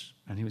compass.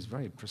 And he was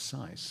very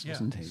precise,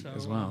 wasn't he,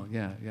 as well?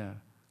 Yeah.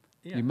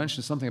 You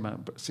mentioned something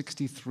about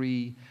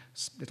 63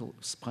 little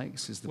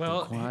spikes is the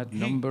required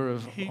number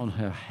on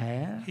her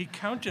hair. He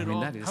counted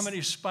how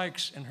many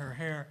spikes in her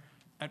hair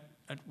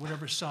at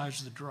whatever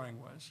size the drawing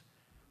was.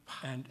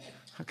 And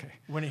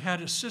when he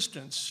had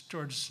assistants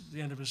towards the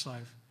end of his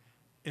life,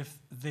 if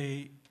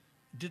they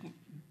didn't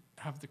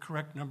have the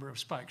correct number of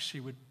spikes, he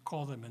would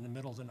call them in the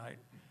middle of the night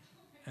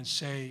and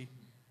say,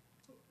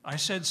 I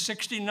said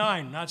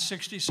 69, not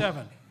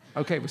 67.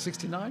 Okay, it was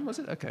 69, was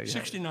it? Okay.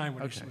 69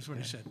 was what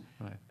he said.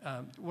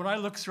 Right. When I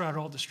look throughout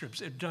all the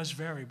strips, it does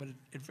vary, but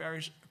it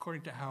varies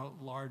according to how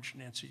large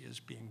Nancy is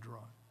being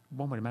drawn.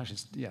 One would imagine,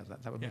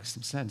 that would make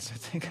some sense, I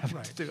think,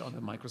 having to do it on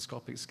a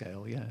microscopic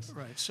scale, yes.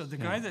 Right, so the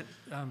guy that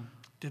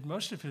did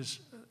most of his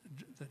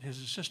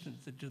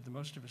assistant that did the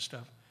most of his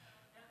stuff,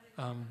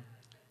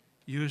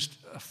 used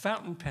a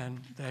fountain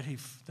pen that he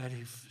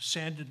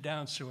sanded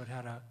down so it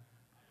had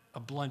a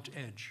blunt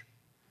edge.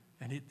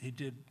 And he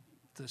did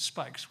the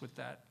spikes with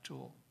that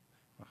tool.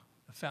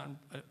 Wow.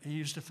 He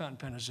used a fountain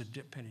pen as a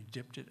dip pen. He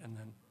dipped it and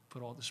then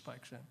put all the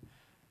spikes in.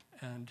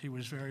 And he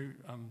was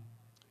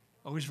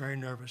always very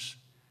nervous.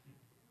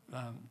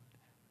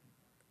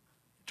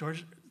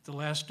 Towards the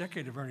last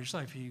decade of Ernie's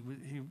life, he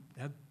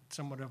had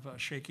somewhat of a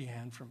shaky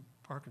hand from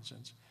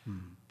Parkinson's,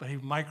 but he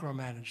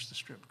micromanaged the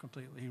strip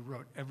completely. He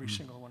wrote every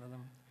single one of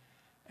them.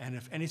 And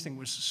if anything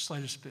was the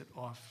slightest bit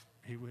off,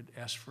 he would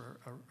ask for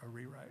a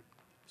rewrite.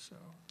 So.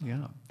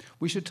 Yeah,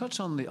 we should touch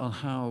on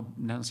how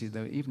Nancy,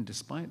 though, even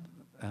despite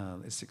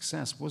its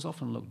success, was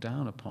often looked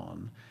down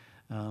upon,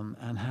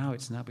 and how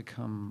it's now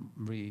become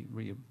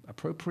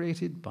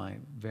reappropriated by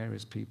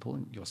various people.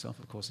 Yourself,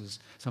 of course, as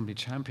somebody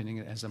championing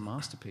it as a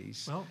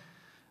masterpiece. Well,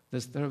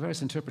 there are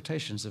various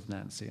interpretations of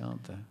Nancy,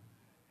 aren't there?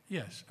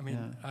 Yes, I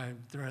mean,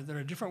 there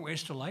are different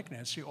ways to like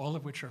Nancy, all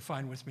of which are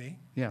fine with me.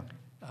 Yeah.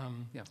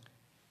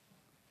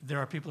 There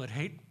are people that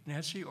hate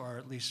Nancy, or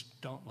at least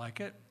don't like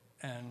it.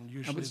 And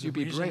usually you'd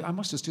be brave. I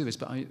must just do this,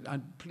 but I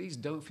please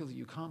don't feel that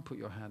you can't put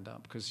your hand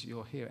up, because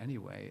you're here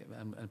anyway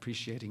and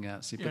appreciating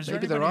Nancy. But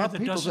maybe there are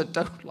people that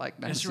don't like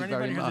Nancy very much. Is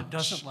there anybody that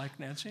doesn't like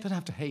Nancy? Don't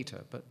have to hate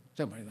her, but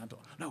don't worry.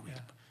 No.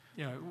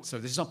 Yeah. So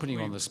this is not putting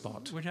you on the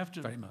spot. We'd have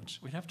to very much.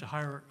 We'd have to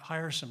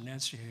hire some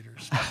Nancy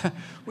haters.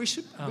 We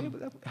should.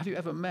 Have you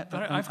ever met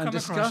I've and come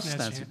across discussed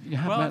Nancy? Nancy. You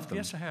have met them?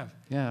 Yes, I have.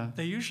 Yeah.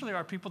 They usually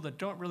are people that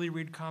don't really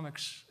read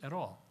comics at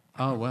all.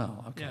 Oh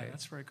well. Okay. Yeah,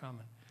 that's very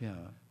common. Yeah.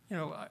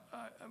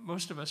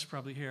 Most of us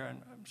probably here,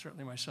 and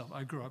certainly myself,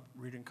 I grew up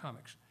reading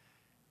comics.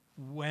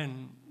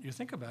 when you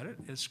think about it,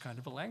 it's kind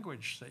of a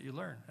language that you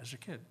learn as a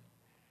kid.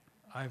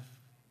 I've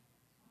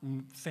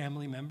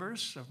family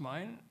members of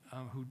mine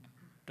who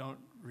don't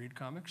read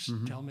comics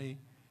tell me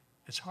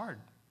it's hard.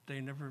 They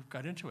never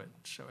got into it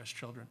so as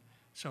children.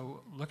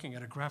 So looking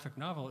at a graphic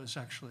novel is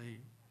actually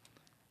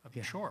a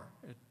chore.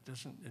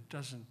 There's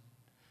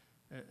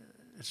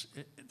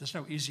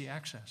no easy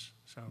access.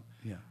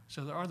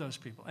 So there are those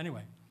people.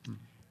 Anyway,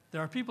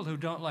 there are people who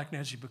don't like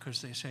Nancy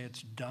because they say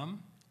it's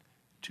dumb,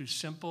 too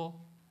simple.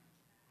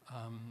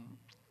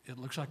 It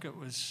looks like it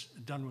was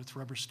done with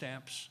rubber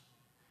stamps,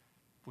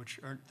 which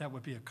that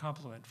would be a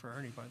compliment for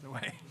Ernie, by the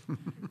way.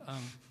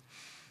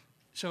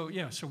 So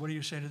what do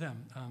you say to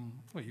them?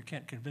 Well, you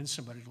can't convince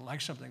somebody to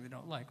like something they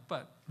don't like,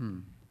 but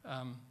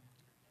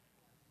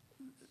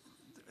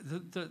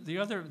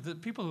the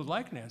people who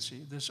like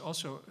Nancy, there's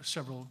also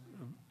several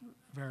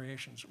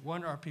variations.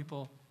 One are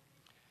people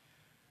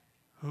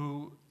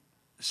who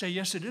say,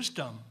 yes, it is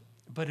dumb,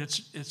 but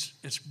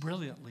it's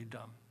brilliantly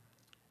dumb.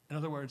 In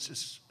other words,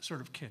 it's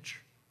sort of kitsch.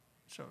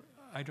 So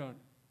I don't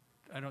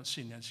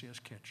see Nancy as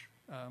kitsch.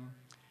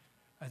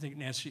 I think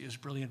Nancy is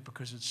brilliant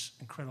because it's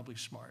incredibly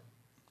smart.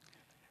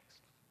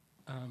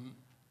 I'm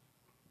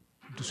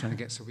just trying to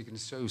get so we can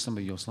show some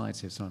of your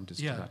slides here. So I'm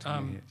just about to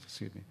here.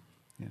 Excuse me.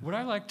 Yeah. What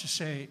I like to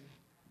say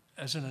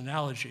as an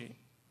analogy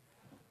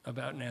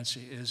about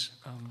Nancy is,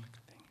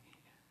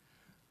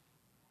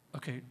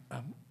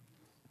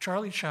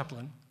 Charlie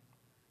Chaplin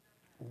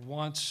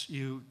wants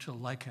you to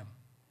like him.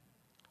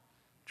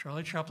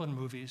 Charlie Chaplin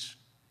movies,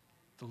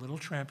 the little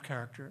tramp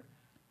character,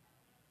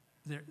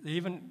 they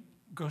even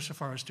go so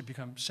far as to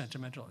become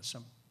sentimental at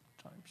some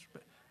times.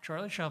 But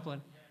Charlie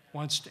Chaplin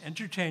wants to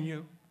entertain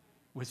you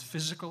with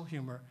physical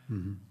humor,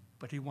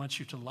 but he wants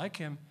you to like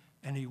him,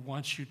 and he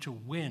wants you to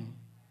win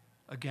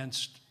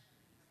against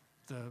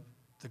the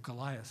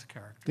Goliath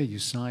character. Yeah, you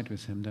side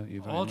with him, don't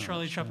you? All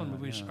Charlie Chaplin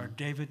movies are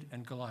David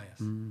and Goliath.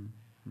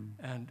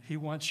 And he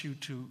wants you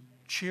to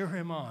cheer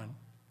him on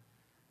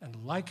and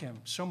like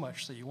him so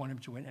much that you want him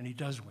to win, and he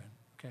does win,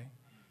 okay?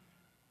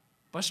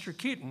 Buster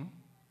Keaton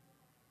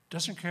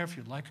doesn't care if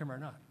you like him or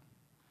not.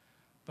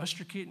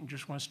 Buster Keaton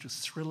just wants to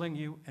thrilling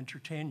you,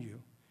 entertain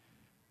you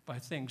by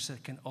things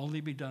that can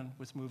only be done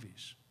with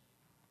movies.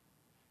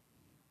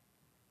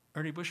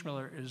 Ernie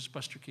Bushmiller is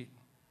Buster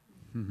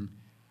Keaton.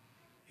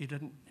 He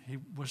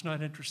was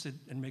not interested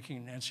in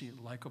making Nancy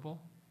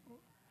likable.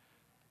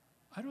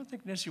 I don't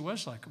think Nancy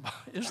is likable.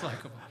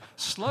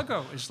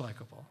 Sluggo is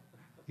likable.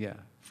 Yeah.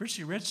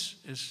 Fritzy Ritz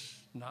is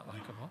not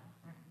likable.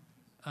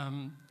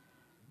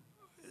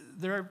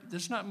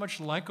 There's not much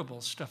likable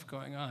stuff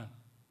going on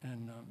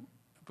in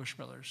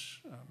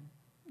Bushmiller's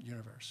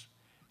universe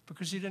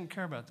because he didn't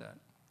care about that.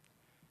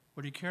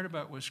 What he cared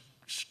about was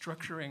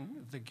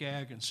structuring the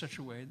gag in such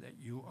a way that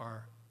you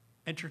are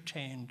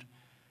entertained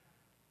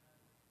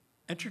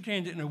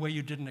in a way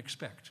you didn't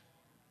expect.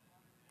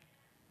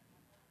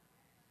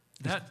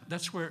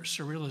 That's where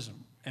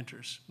surrealism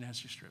enters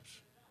Nancy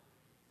strips.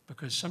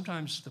 Because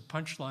sometimes the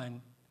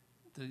punchline,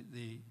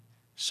 the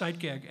sight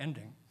gag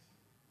ending,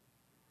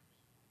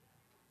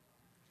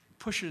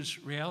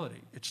 pushes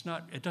reality. It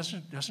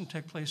doesn't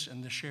take place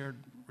in the shared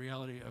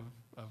reality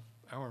of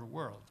our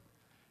world.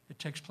 It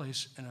takes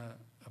place in a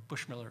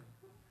Bushmiller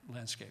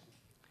landscape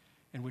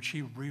in which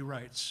he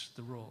rewrites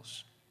the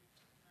rules.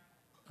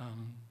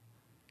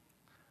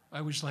 I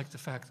always like the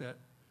fact that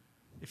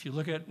if you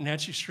look at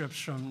Nancy strips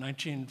from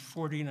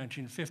 1940,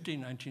 1950,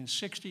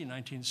 1960,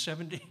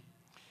 1970,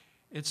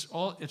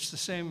 it's the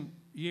same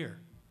year.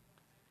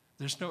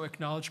 There's no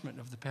acknowledgement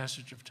of the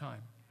passage of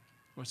time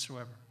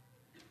whatsoever.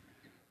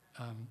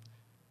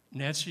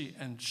 Nancy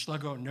and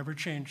Sluggo never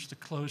changed the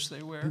clothes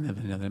they wear.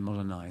 They're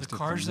modernized. The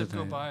cars that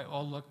go by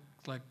all look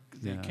like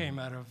they came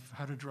out of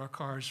How to Draw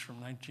Cars from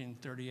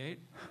 1938.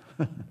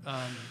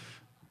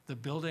 The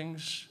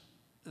buildings,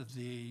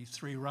 the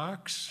three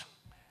rocks,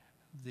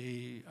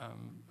 the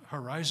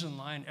horizon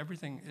line,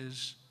 everything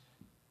is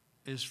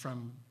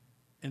from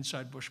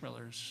inside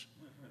Bushmiller's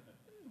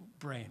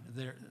brain.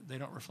 They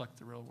don't reflect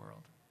the real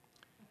world,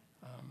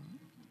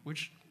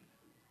 which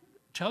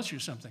tells you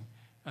something.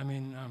 I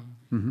mean,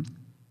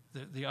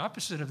 the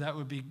opposite of that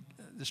would be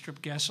the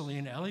strip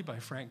Gasoline Alley by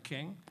Frank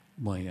King.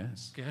 Well,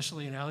 yes.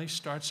 Gasoline Alley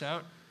starts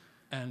out,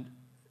 and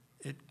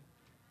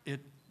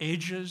it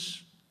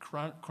ages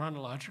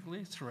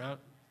chronologically throughout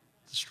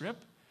the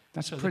strip.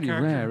 That's so pretty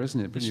rare, isn't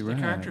it? The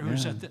character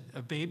who's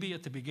a baby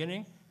at the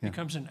beginning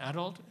becomes an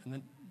adult, and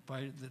then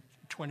by the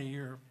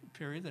 20-year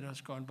period that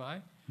has gone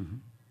by.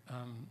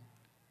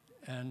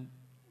 And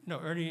no,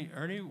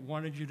 Ernie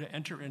wanted you to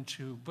enter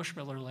into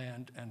Bushmiller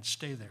land and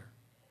stay there.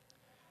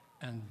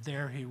 And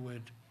there he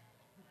would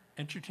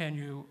entertain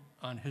you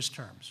on his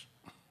terms.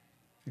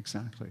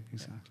 Exactly.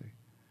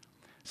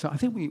 So I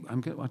think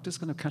I'm just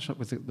going to catch up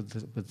with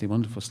the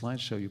wonderful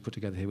slideshow you put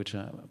together here, which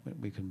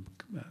we can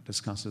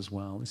discuss as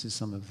well. This is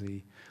some of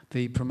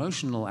the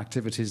promotional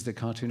activities that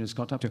cartoonists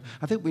got up to.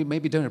 I think we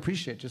maybe don't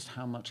appreciate just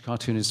how much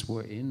cartoonists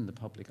were in the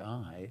public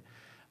eye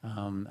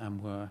and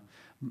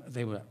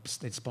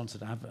they'd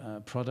sponsored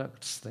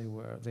products. They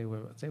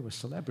were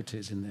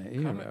celebrities in their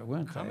era,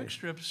 weren't they? Comic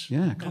strips.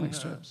 Yeah, comic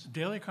strips.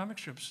 Daily comic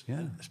strips.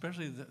 Yeah.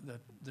 Especially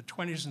the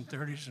 20s and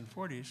 30s and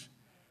 40s.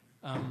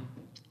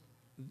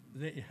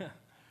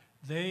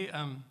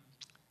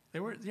 They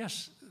were,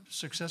 yes,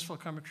 successful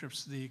comic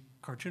strips. The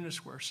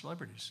cartoonists were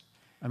celebrities.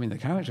 I mean, the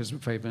characters were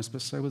famous,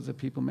 but so were the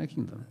people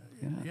making them.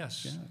 Yeah,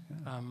 yes.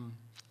 Yeah.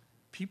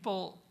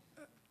 People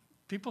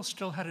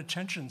still had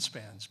attention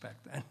spans back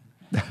then.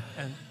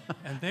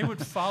 and they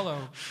would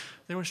follow,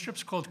 there were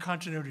strips called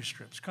continuity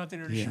strips.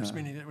 Continuity strips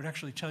meaning it would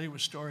actually tell you a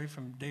story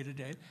from day to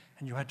day,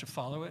 and you had to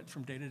follow it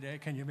from day to day.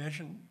 Can you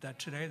imagine that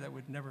today? That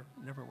would never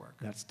work.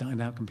 That's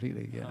died out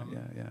completely,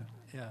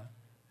 Yeah.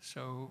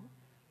 So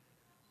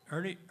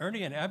Ernie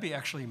and Abby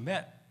actually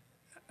met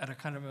at a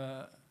kind of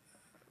a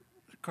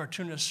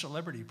cartoonist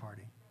celebrity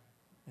party.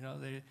 You know,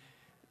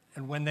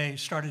 and when they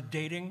started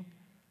dating,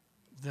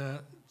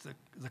 the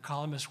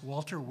columnist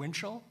Walter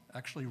Winchell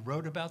actually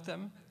wrote about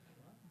them,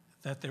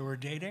 that they were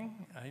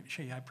dating.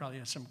 I probably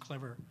had some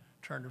clever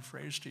turn of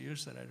phrase to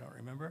use that I don't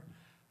remember.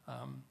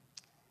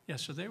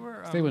 So they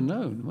were... they were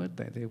known, weren't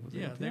they? They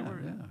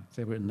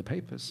were in the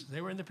papers. They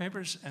were in the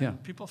papers,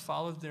 and people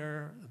followed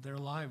their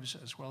lives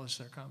as well as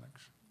their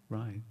comics.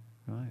 Right.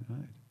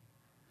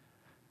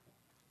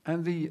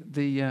 And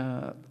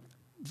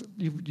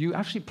you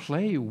actually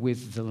play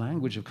with the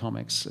language of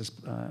comics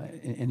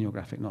in your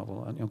graphic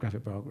novel and your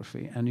graphic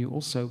biography, and you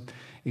also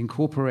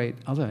incorporate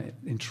other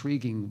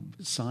intriguing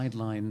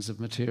sidelines of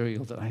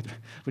material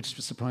which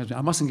surprised me.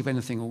 I mustn't give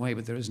anything away,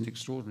 but there is an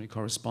extraordinary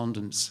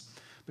correspondence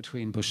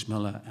between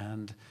Bushmiller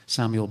and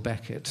Samuel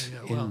Beckett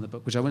in the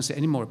book, which I won't say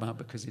any more about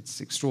because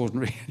it's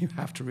extraordinary. You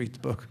have to read the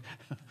book.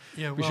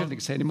 We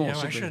shouldn't say any more.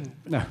 I shouldn't.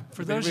 No,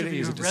 for those of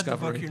you who've read the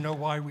book, you know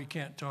why we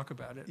can't talk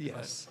about it.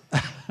 Yes.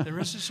 There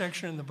is a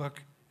section in the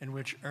book in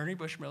which Ernie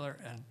Bushmiller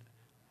and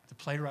the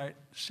playwright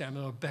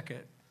Samuel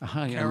Beckett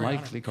carry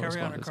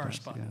on a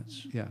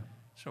correspondence. Yeah.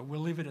 So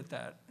we'll leave it at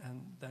that,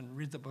 and then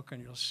read the book,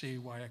 and you'll see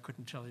why I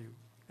couldn't tell you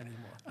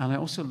anymore. And I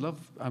also love,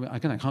 I mean,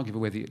 again, I can't give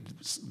away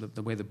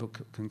the way the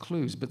book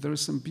concludes, but there are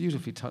some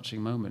beautifully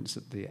touching moments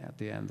at the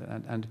end,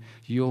 and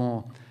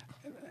you're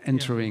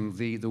entering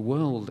the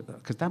world,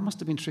 because that must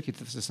have been tricky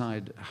to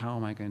decide, how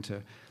am I going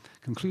to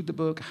conclude the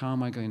book, how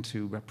am I going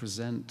to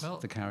represent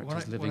the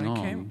characters living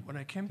on? When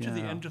I came to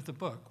the end of the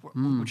book,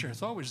 which I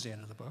thought was the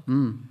end of the book,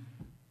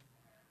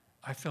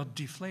 I felt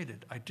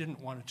deflated. I didn't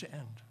want it to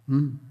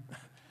end.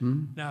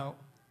 Now,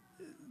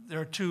 there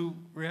are two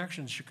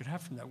reactions you could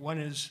have from that. One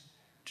is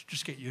to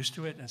just get used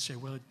to it and say,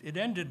 well, it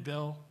ended,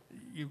 Bill.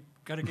 You've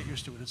got to get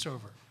used to it. It's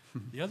over.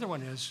 The other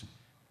one is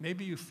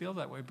maybe you feel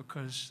that way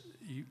because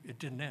it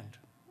didn't end.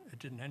 It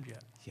didn't end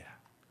yet. Yeah.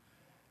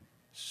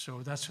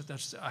 So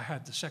I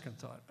had the second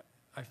thought.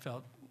 I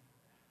felt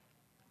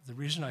the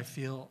reason I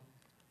feel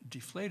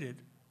deflated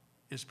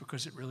is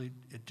because it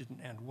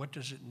didn't end. What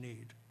does it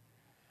need?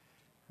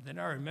 Then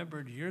I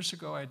remembered years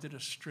ago I did a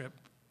strip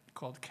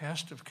called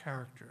Cast of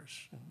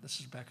Characters, and this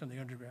is back in the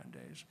underground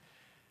days,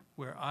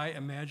 where I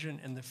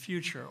imagine in the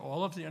future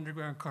all of the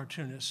underground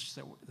cartoonists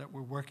that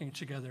were working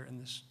together in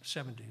the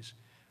 70s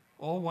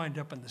all wind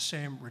up in the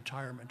same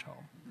retirement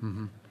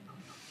home.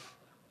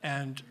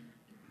 And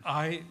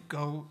I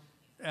go,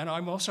 and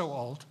I'm also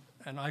old,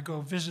 and I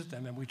go visit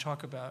them, and we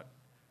talk about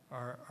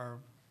our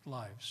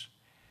lives.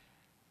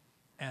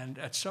 And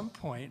at some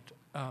point,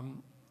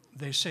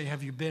 they say,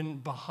 have you been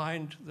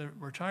behind the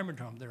retirement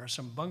home? There are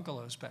some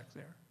bungalows back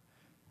there.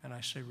 And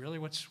I say, really,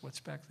 what's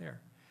back there?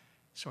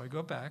 So I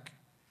go back,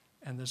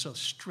 and there's a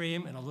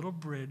stream and a little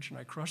bridge, and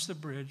I cross the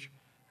bridge,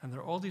 and there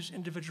are all these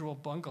individual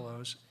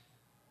bungalows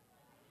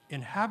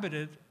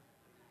inhabited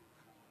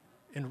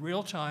in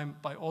real time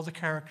by all the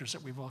characters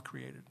that we've all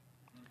created.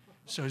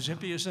 So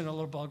Zippy is in a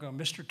little bungalow,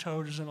 Mr.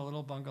 Toad is in a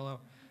little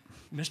bungalow,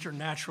 Mr.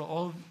 Natural,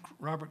 all of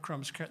Robert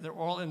Crumb's, they're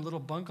all in little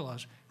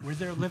bungalows where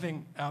they're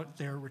living out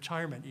their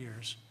retirement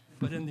years,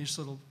 but in these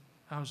little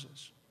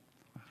houses.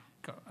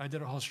 I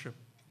did a whole strip,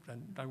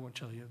 and I won't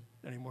tell you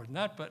any more than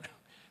that, but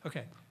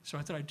okay. So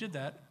I thought I did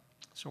that,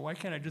 so why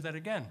can't I do that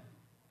again?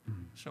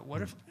 So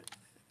what if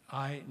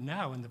I,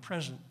 now in the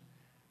present,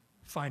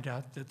 find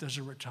out that there's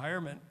a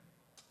retirement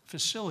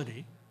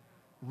facility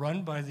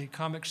run by the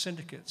comic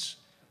syndicates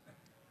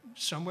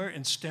somewhere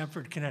in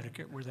Stamford,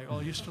 Connecticut, where they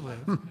all used to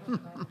live.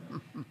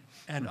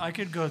 And I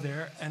could go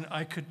there and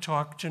I could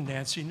talk to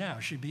Nancy now.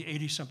 She'd be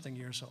 80-something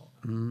years old.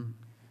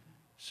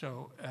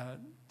 So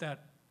that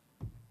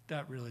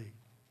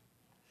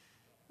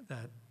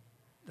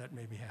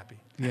made me happy.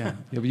 Yeah,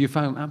 but you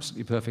found an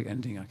absolutely perfect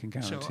ending, I can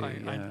guarantee. So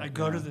I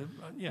go to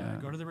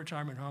the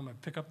retirement home, I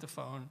pick up the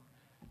phone,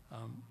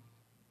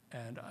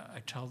 and I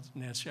tell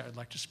Nancy I'd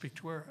like to speak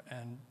to her,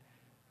 and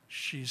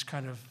she's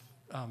kind of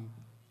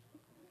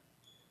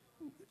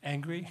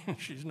angry.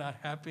 She's not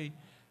happy.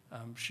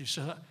 She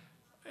said,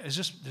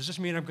 does this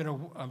mean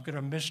I'm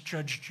gonna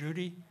misjudge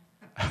Judy?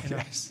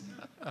 Yes.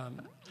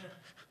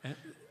 And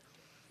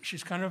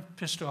she's kind of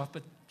pissed off,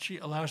 but she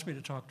allows me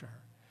to talk to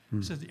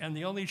her. So and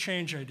the only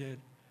change I did,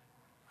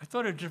 I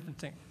thought of a different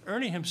thing.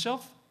 Ernie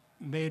himself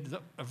made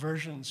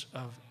versions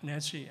of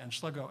Nancy and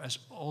Sluggo as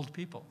old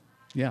people.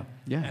 Yeah,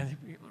 yeah. And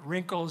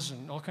wrinkles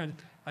and all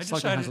kinds.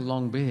 Sluggo has a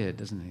long beard,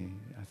 doesn't he?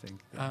 I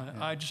think.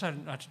 I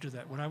decided not to do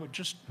that. What I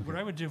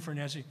would do for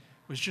Nancy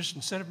was just,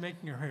 instead of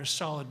making her hair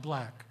solid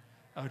black,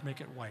 I would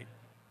make it white.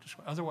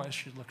 Otherwise,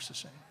 she looks the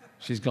same.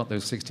 She's got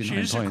those 69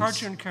 points. She's a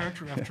cartoon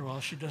character, after all.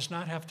 She does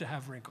not have to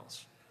have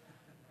wrinkles.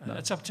 No.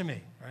 That's up to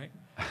me, right?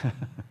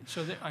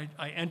 So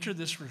I enter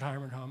this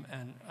retirement home,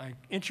 and I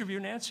interview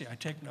Nancy. I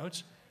take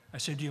notes. I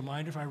say, do you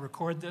mind if I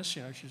record this?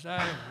 You know, she says,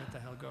 what the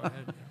hell, go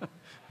ahead. You know.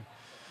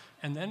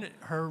 And then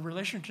her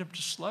relationship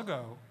to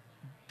Sluggo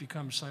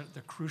becomes like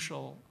the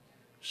crucial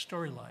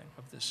storyline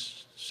of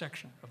this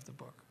section of the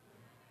book.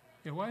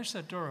 Yeah, why is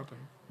that door open?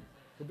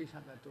 Could we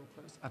have that door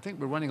closed? I think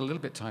we're running a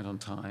little bit tight on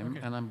time,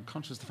 and I'm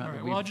conscious of the fact all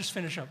right, that well, I'll just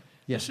finish up.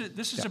 Yeah.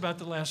 This is about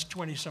the last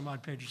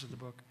 20-some-odd pages of the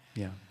book.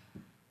 Yeah.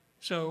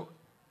 So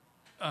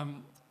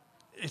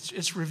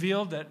it's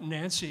revealed that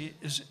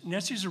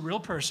Nancy's a real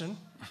person.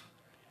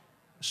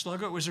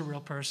 Sluggo was a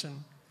real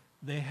person.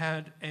 They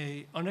had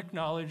an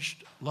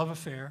unacknowledged love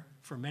affair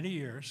for many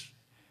years,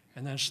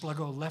 and then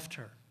Sluggo left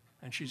her,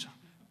 and she's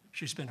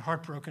been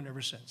heartbroken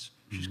ever since.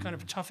 She's kind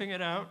of toughing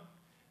it out,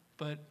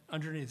 but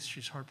underneath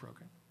she's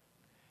heartbroken.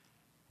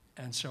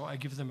 And so I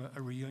give them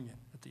a reunion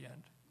at the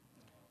end,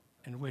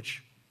 in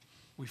which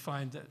we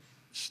find that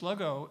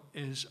Sluggo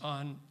is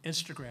on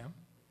Instagram,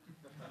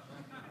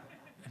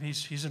 and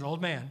he's an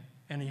old man,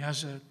 and he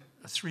has a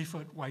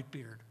 3-foot white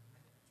beard.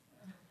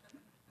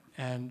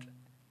 And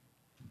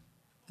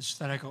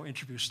then I go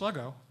interview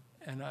Sluggo,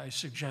 and I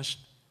suggest,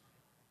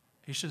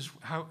 he says,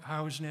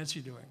 how is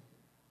Nancy doing?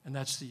 And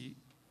that's the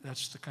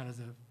kind of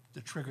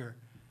the trigger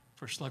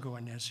for Sluggo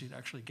and Nancy to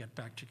actually get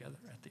back together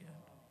at the end.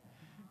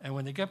 And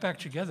when they get back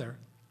together,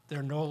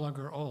 they're no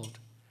longer old.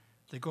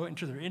 They go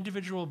into their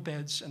individual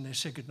beds and they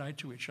say goodnight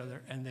to each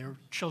other, and they're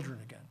children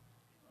again.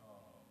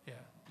 Yeah.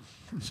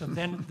 So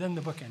then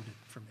the book ended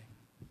for me.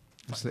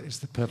 It's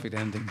the perfect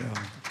ending, Bill.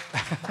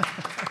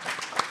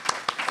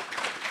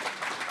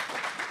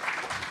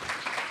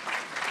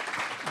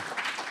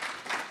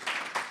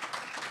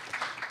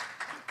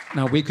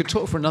 Now, we could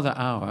talk for another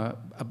hour,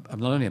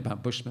 not only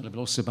about Bushmiller, but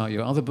also about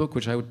your other book,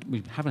 which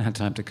we haven't had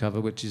time to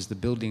cover, which is The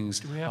Buildings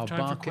Do we have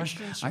time for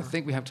questions? I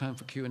think we have time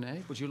for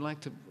Q&A. Would you like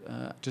to,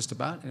 just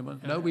about?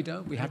 Anyone? No, we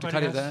don't. We have to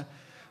cut it there.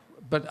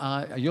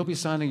 But you'll be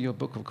signing your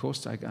book, of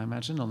course, I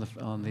imagine, on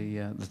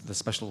the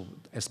special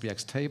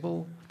SPX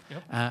table.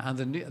 Yep.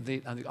 And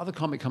the other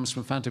comic comes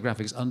from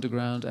Fantagraphics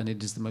Underground, and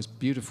it is the most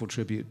beautiful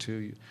tribute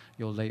to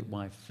your late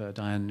wife,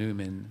 Diane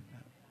Newman.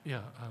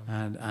 Yeah.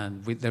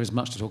 There is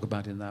much to talk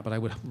about in that, but I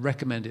would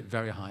recommend it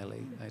very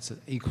highly. It's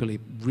an equally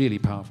really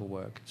powerful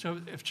work.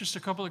 So if just a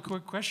couple of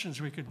quick questions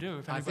we could do,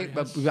 if I anybody think,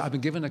 has... but I've been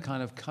given a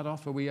kind of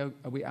cut-off. Are we out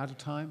of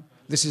time?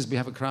 We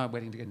have a crowd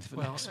waiting to get into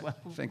the next one.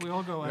 I think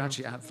we're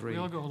actually at 3. We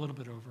all go a little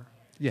bit over.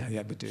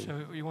 Yeah, we do.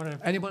 So you want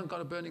to... Anyone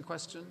got a burning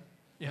question?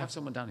 Yeah. Have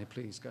someone down here,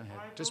 please. Go ahead.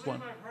 Just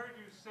one. I've heard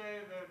you say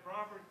that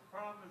Robert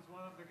Crumb is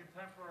one of the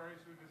contemporaries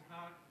who does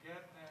not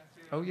get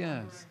Nancy. Oh,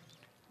 yes.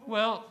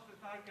 Well,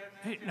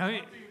 What do you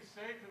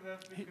say to them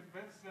to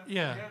convince them to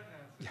get Nancy?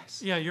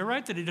 Yes. Yeah, you're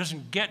right that he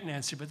doesn't get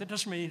Nancy, but that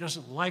doesn't mean he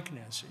doesn't like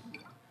Nancy.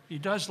 He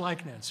does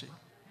like Nancy.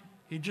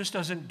 He just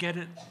doesn't get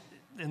it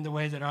in the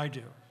way that I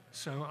do.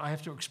 So I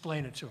have to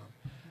explain it to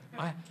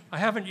him. I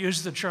haven't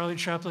used the Charlie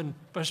Chaplin,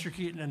 Buster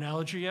Keaton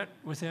analogy yet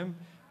with him,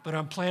 but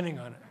I'm planning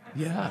on it.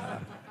 Yeah.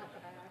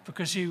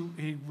 Because he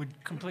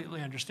would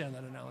completely understand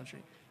that analogy.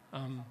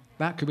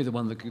 That could be the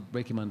one that could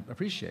make him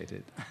appreciate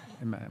it,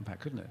 in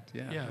fact, couldn't it?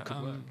 Yeah, it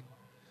could work.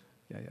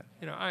 Yeah.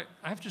 You know, I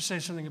have to say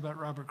something about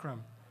Robert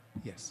Crumb.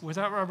 Yes.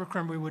 Without Robert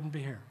Crumb, we wouldn't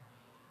be here.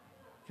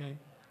 Okay?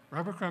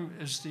 Robert Crumb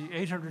is the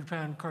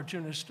 800-pound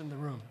cartoonist in the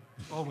room,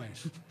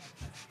 always.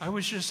 I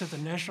was just at the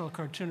National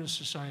Cartoonist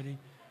Society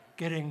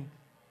getting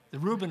the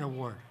Rubin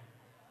Award.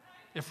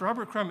 If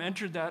Robert Crumb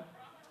entered that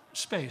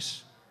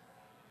space,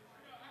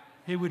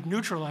 he would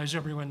neutralize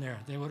everyone there.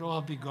 They would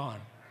all be gone.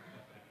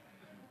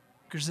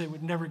 Because they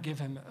would never give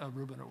him a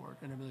Rubin Award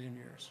in a million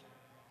years.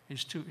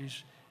 He's too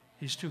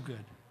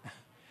good.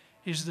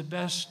 He's the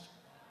best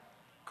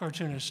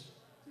cartoonist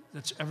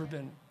there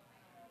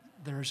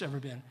has ever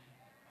been,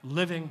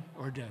 living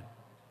or dead,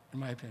 in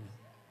my opinion.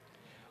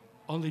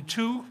 Only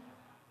 2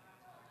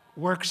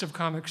 works of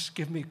comics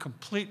give me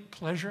complete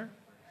pleasure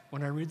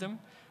when I read them.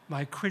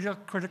 My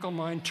critical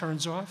mind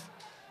turns off.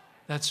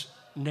 That's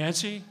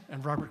Nancy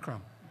and Robert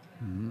Crumb.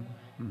 Mm-hmm.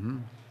 Mm-hmm.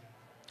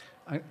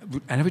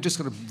 And we just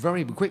got a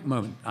very quick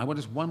moment. I want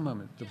just one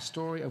moment. The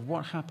story of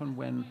what happened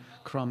when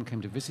Crumb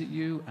came to visit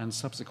you and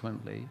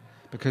subsequently.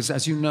 Because,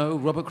 as you know,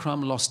 Robert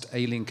Crumb lost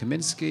Aileen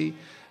Kaminsky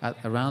all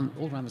around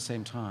the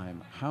same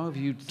time. How have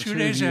you, two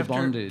days after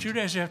bonded? 2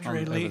 days after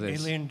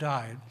Aileen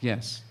died,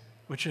 yes,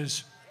 which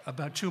is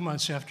about 2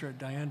 months after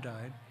Diane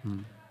died,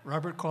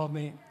 Robert called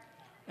me,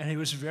 and he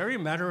was very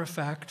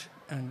matter-of-fact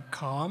and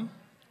calm,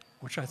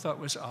 which I thought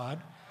was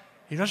odd.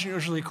 He doesn't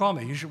usually call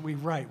me. Usually we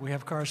write. We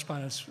have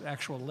correspondence,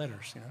 actual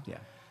letters, you know. Yeah.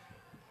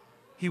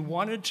 He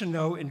wanted to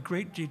know in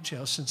great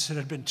detail, since it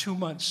had been 2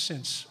 months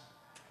since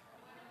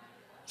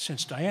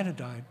since Diana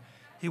died,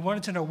 he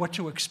wanted to know what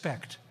to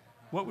expect.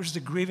 What was the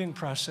grieving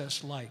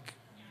process like?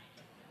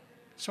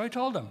 So I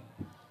told him.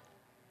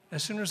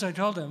 As soon as I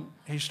told him,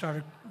 he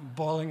started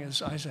bawling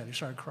his eyes out. He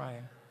started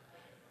crying.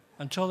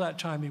 Until that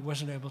time, he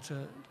wasn't able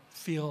to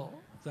feel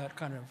that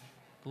kind of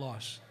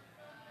loss.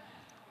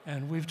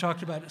 And we've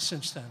talked about it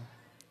since then.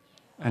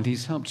 And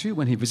he's helped you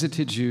when he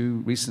visited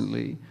you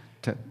recently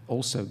to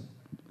also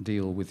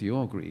deal with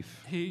your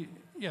grief.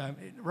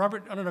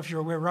 Robert, I don't know if you're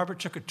aware, Robert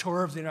took a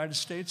tour of the United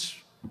States,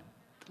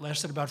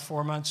 lasted about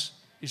 4 months.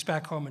 He's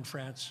back home in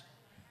France.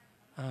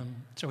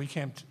 So he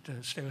came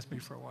to stay with me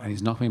for a while. And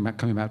he's not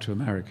coming back to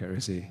America,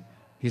 is he?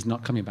 He's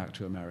not coming back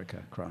to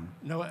America, Crumb.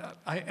 No,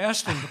 I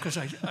asked him because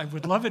I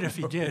would love it if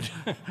he did.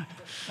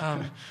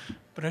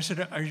 But I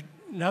said,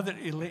 now that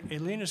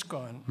Eileen is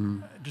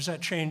gone, does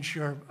that change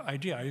your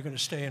idea? Are you going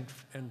to stay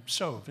in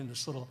Sauve, in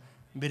this little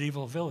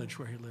medieval village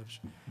where he lives?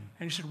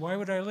 And he said, why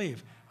would I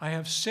leave? I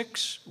have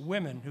 6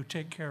 women who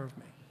take care of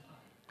me.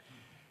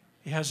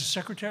 He has a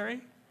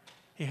secretary.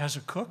 He has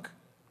a cook.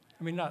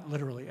 I mean, not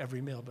literally every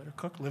meal, but a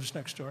cook lives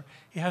next door.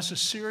 He has a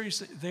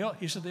series.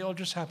 He said they all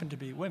just happen to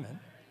be women,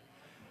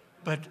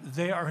 but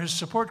they are his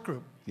support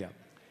group. Yeah.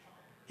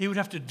 He would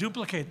have to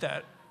duplicate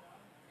that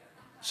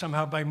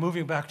somehow by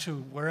moving back to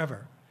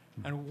wherever.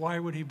 And why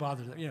would he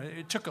bother them? You know,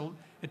 it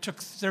took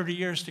 30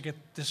 years to get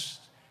this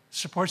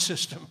support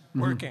system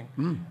working.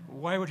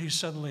 Why would he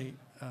suddenly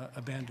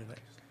abandon it?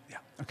 Yeah.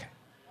 Okay.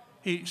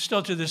 He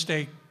still to this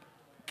day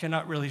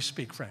cannot really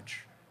speak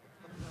French.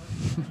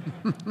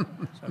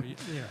 So,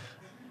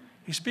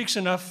 he speaks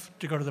enough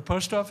to go to the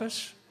post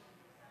office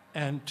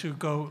and to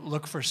go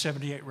look for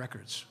 78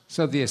 records.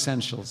 So the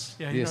essentials.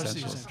 Yeah, he knows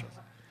the essentials.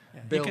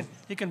 Yeah. Bill.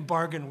 He can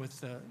bargain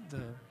with the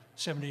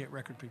 78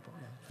 record people.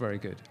 Yeah. Very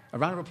good. A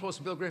round of applause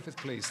for Bill Griffith,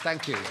 please.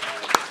 Thank you. Bill,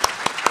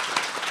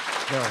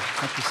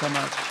 thank you so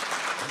much.